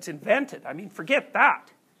because it's invented. I mean, forget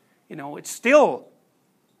that. You know, it's still,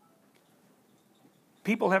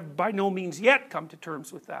 people have by no means yet come to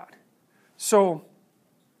terms with that. So,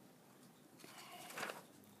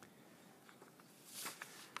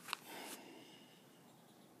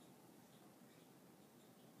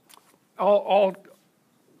 I'll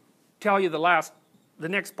tell you the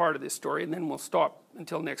next part of this story, and then we'll stop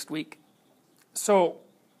until next week. So,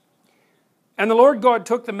 and the Lord God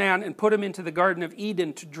took the man and put him into the Garden of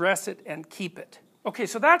Eden to dress it and keep it. Okay,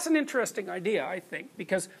 so that's an interesting idea, I think,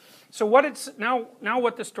 because, so what it's, now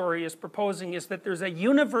what the story is proposing is that there's a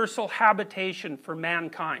universal habitation for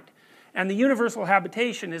mankind. And the universal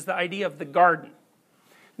habitation is the idea of the garden.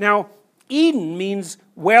 Now, Eden means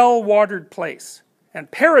well-watered place. And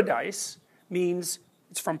paradise means,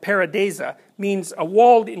 it's from paradisa, means a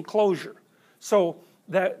walled enclosure. So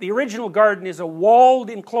the original garden is a walled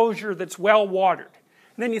enclosure that's well watered.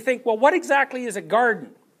 And then you think, well, what exactly is a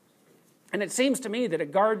garden? And it seems to me that a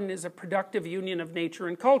garden is a productive union of nature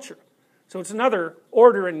and culture. So it's another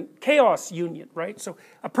order and chaos union, right? So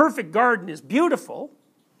a perfect garden is beautiful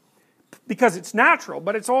because it's natural,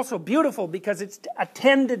 but it's also beautiful because it's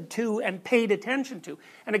attended to and paid attention to.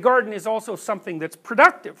 And a garden is also something that's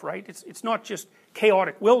productive, right? It's not just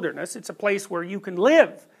chaotic wilderness, it's a place where you can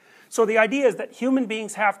live. So the idea is that human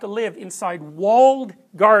beings have to live inside walled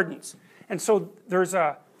gardens. And so there's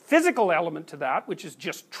a physical element to that, which is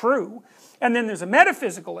just true, and then there's a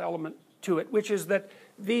metaphysical element to it, which is that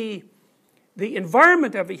the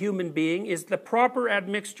environment of a human being is the proper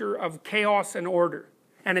admixture of chaos and order.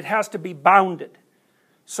 And it has to be bounded.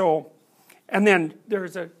 So, and then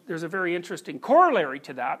there's a very interesting corollary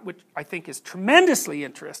to that, which I think is tremendously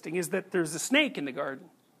interesting, is that there's a snake in the garden.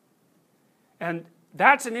 And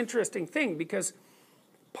that's an interesting thing, because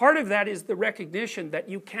part of that is the recognition that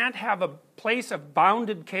you can't have a place of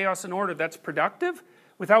bounded chaos and order that's productive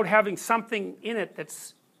without having something in it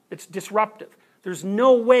that's disruptive. There's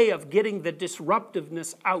no way of getting the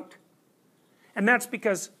disruptiveness out. And that's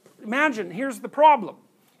because, imagine, here's the problem.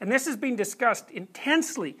 And this has been discussed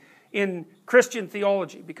intensely in Christian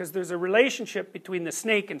theology, because there's a relationship between the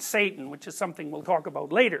snake and Satan, which is something we'll talk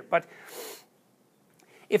about later. But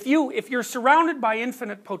if you're surrounded by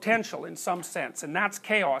infinite potential in some sense, and that's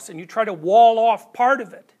chaos, and you try to wall off part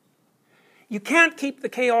of it, you can't keep the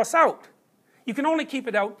chaos out. You can only keep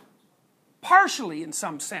it out partially in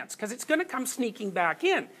some sense, because it's going to come sneaking back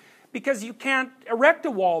in, because you can't erect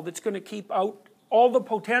a wall that's going to keep out all the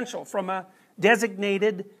potential from a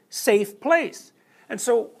designated safe place. And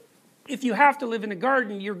so if you have to live in a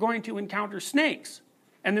garden, you're going to encounter snakes.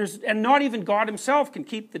 And not even God himself can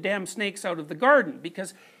keep the damn snakes out of the garden,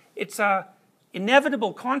 because it's a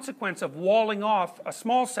inevitable consequence of walling off a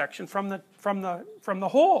small section from the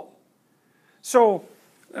whole. So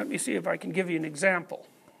let me see if I can give you an example.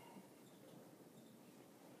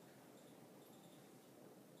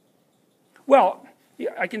 Well,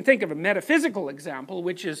 I can think of a metaphysical example,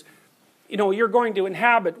 which is, you know, you're going to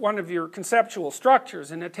inhabit one of your conceptual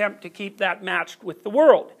structures and attempt to keep that matched with the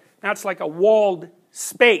world. That's like a walled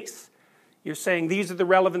space. You're saying, these are the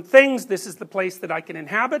relevant things, this is the place that I can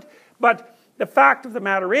inhabit. But the fact of the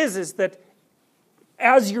matter is that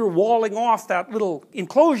as you're walling off that little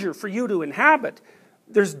enclosure for you to inhabit,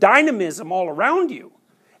 there's dynamism all around you.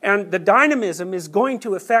 And the dynamism is going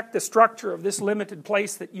to affect the structure of this limited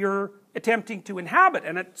place that you're attempting to inhabit.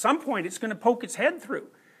 And at some point, it's going to poke its head through.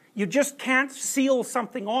 You just can't seal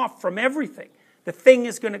something off from everything. The thing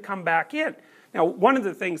is going to come back in. Now, one of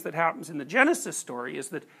the things that happens in the Genesis story is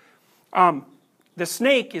that the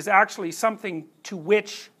snake is actually something to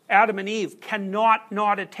which Adam and Eve cannot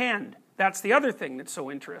not attend. That's the other thing that's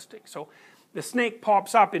so interesting. So the snake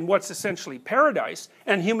pops up in what's essentially paradise,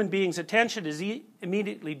 and human beings' attention is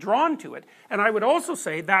immediately drawn to it. And I would also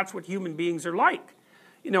say that's what human beings are like.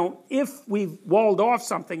 You know, if we've walled off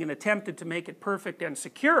something and attempted to make it perfect and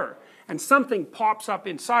secure, and something pops up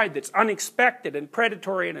inside that's unexpected and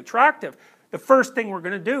predatory and attractive, the first thing we're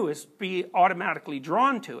going to do is be automatically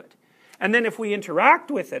drawn to it. And then if we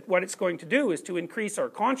interact with it, what it's going to do is to increase our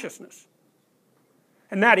consciousness.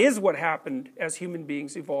 And that is what happened as human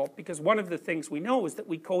beings evolved, because one of the things we know is that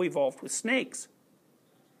we co-evolved with snakes.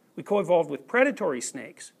 We co-evolved with predatory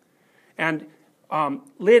snakes. And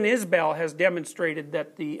Lynn Isbell has demonstrated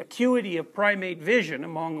that the acuity of primate vision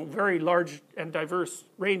among a very large and diverse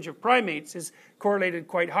range of primates is correlated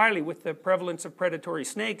quite highly with the prevalence of predatory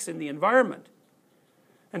snakes in the environment.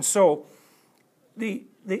 And so the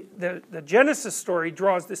Genesis story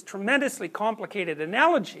draws this tremendously complicated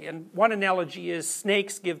analogy, and one analogy is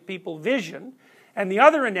snakes give people vision, and the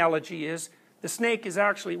other analogy is the snake is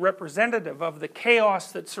actually representative of the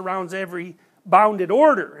chaos that surrounds every bounded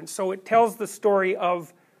order. And so it tells the story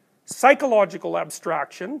of psychological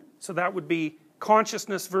abstraction, so that would be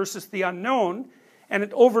consciousness versus the unknown, and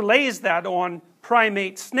it overlays that on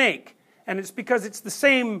primate snake. And it's because it's the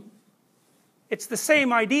same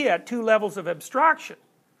idea at two levels of abstraction.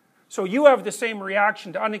 So you have the same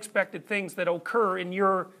reaction to unexpected things that occur in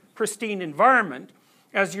your pristine environment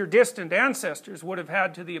as your distant ancestors would have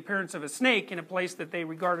had to the appearance of a snake in a place that they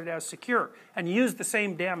regarded as secure, and use the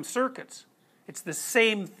same damn circuits. It's the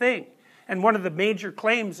same thing. And one of the major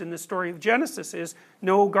claims in the story of Genesis is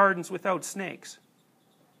no gardens without snakes.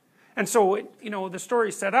 And so, the story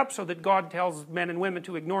is set up so that God tells men and women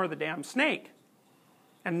to ignore the damn snake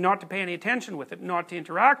and not to pay any attention with it, not to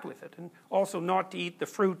interact with it, and also not to eat the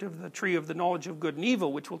fruit of the tree of the knowledge of good and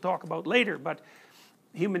evil, which we'll talk about later. But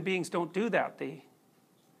human beings don't do that. They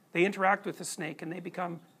interact with the snake and they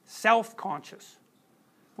become self-conscious,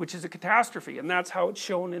 which is a catastrophe, and that's how it's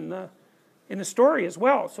shown in the story as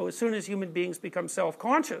well. So as soon as human beings become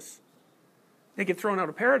self-conscious, they get thrown out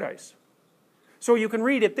of paradise. So you can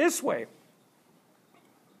read it this way.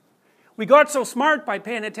 We got so smart by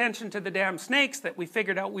paying attention to the damn snakes that we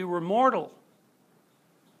figured out we were mortal.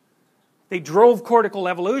 They drove cortical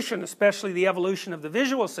evolution, especially the evolution of the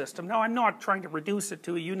visual system. Now, I'm not trying to reduce it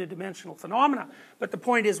to a unidimensional phenomena, but the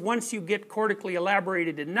point is, once you get cortically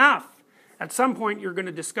elaborated enough, at some point you're going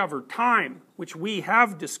to discover time, which we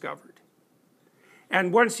have discovered.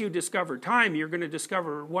 And once you discover time, you're going to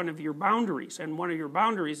discover one of your boundaries, and one of your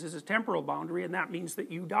boundaries is a temporal boundary, and that means that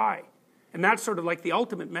you die. And that's sort of like the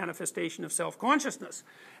ultimate manifestation of self-consciousness.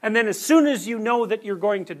 And then as soon as you know that you're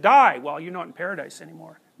going to die, well, you're not in paradise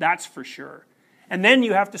anymore. That's for sure. And then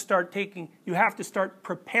you have to start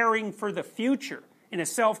preparing for the future in a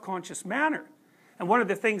self-conscious manner. And one of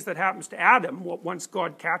the things that happens to Adam, once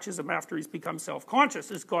God catches him after he's become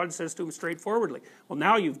self-conscious, is God says to him straightforwardly, well,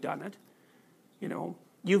 now you've done it.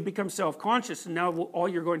 You've become self-conscious, and now all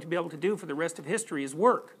you're going to be able to do for the rest of history is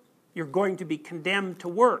work. You're going to be condemned to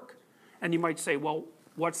work. And you might say, well,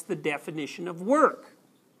 what's the definition of work?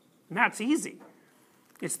 And that's easy.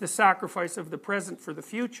 It's the sacrifice of the present for the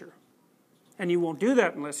future. And you won't do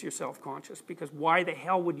that unless you're self-conscious, because why the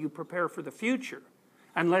hell would you prepare for the future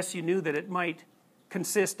unless you knew that it might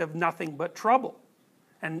consist of nothing but trouble?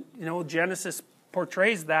 And, Genesis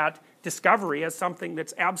portrays that discovery as something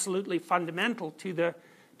that's absolutely fundamental to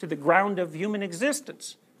the ground of human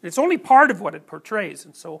existence. And it's only part of what it portrays,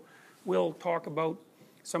 and so we'll talk about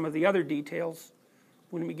some of the other details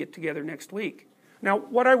when we get together next week. Now,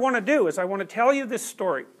 what I want to do is I want to tell you this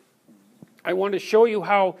story. I want to show you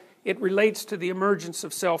how it relates to the emergence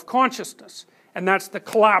of self-consciousness, and that's the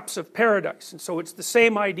collapse of paradise. And so it's the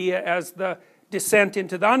same idea as the descent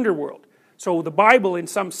into the underworld. So the Bible, in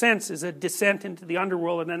some sense, is a descent into the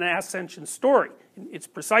underworld and an ascension story. It's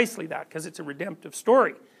precisely that, because it's a redemptive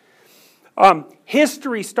story.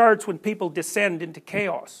 History starts when people descend into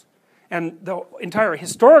chaos. And the entire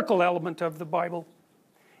historical element of the Bible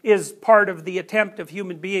is part of the attempt of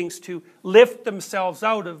human beings to lift themselves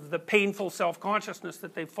out of the painful self-consciousness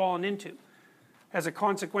that they've fallen into as a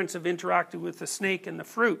consequence of interacting with the snake and the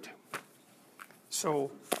fruit.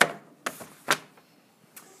 So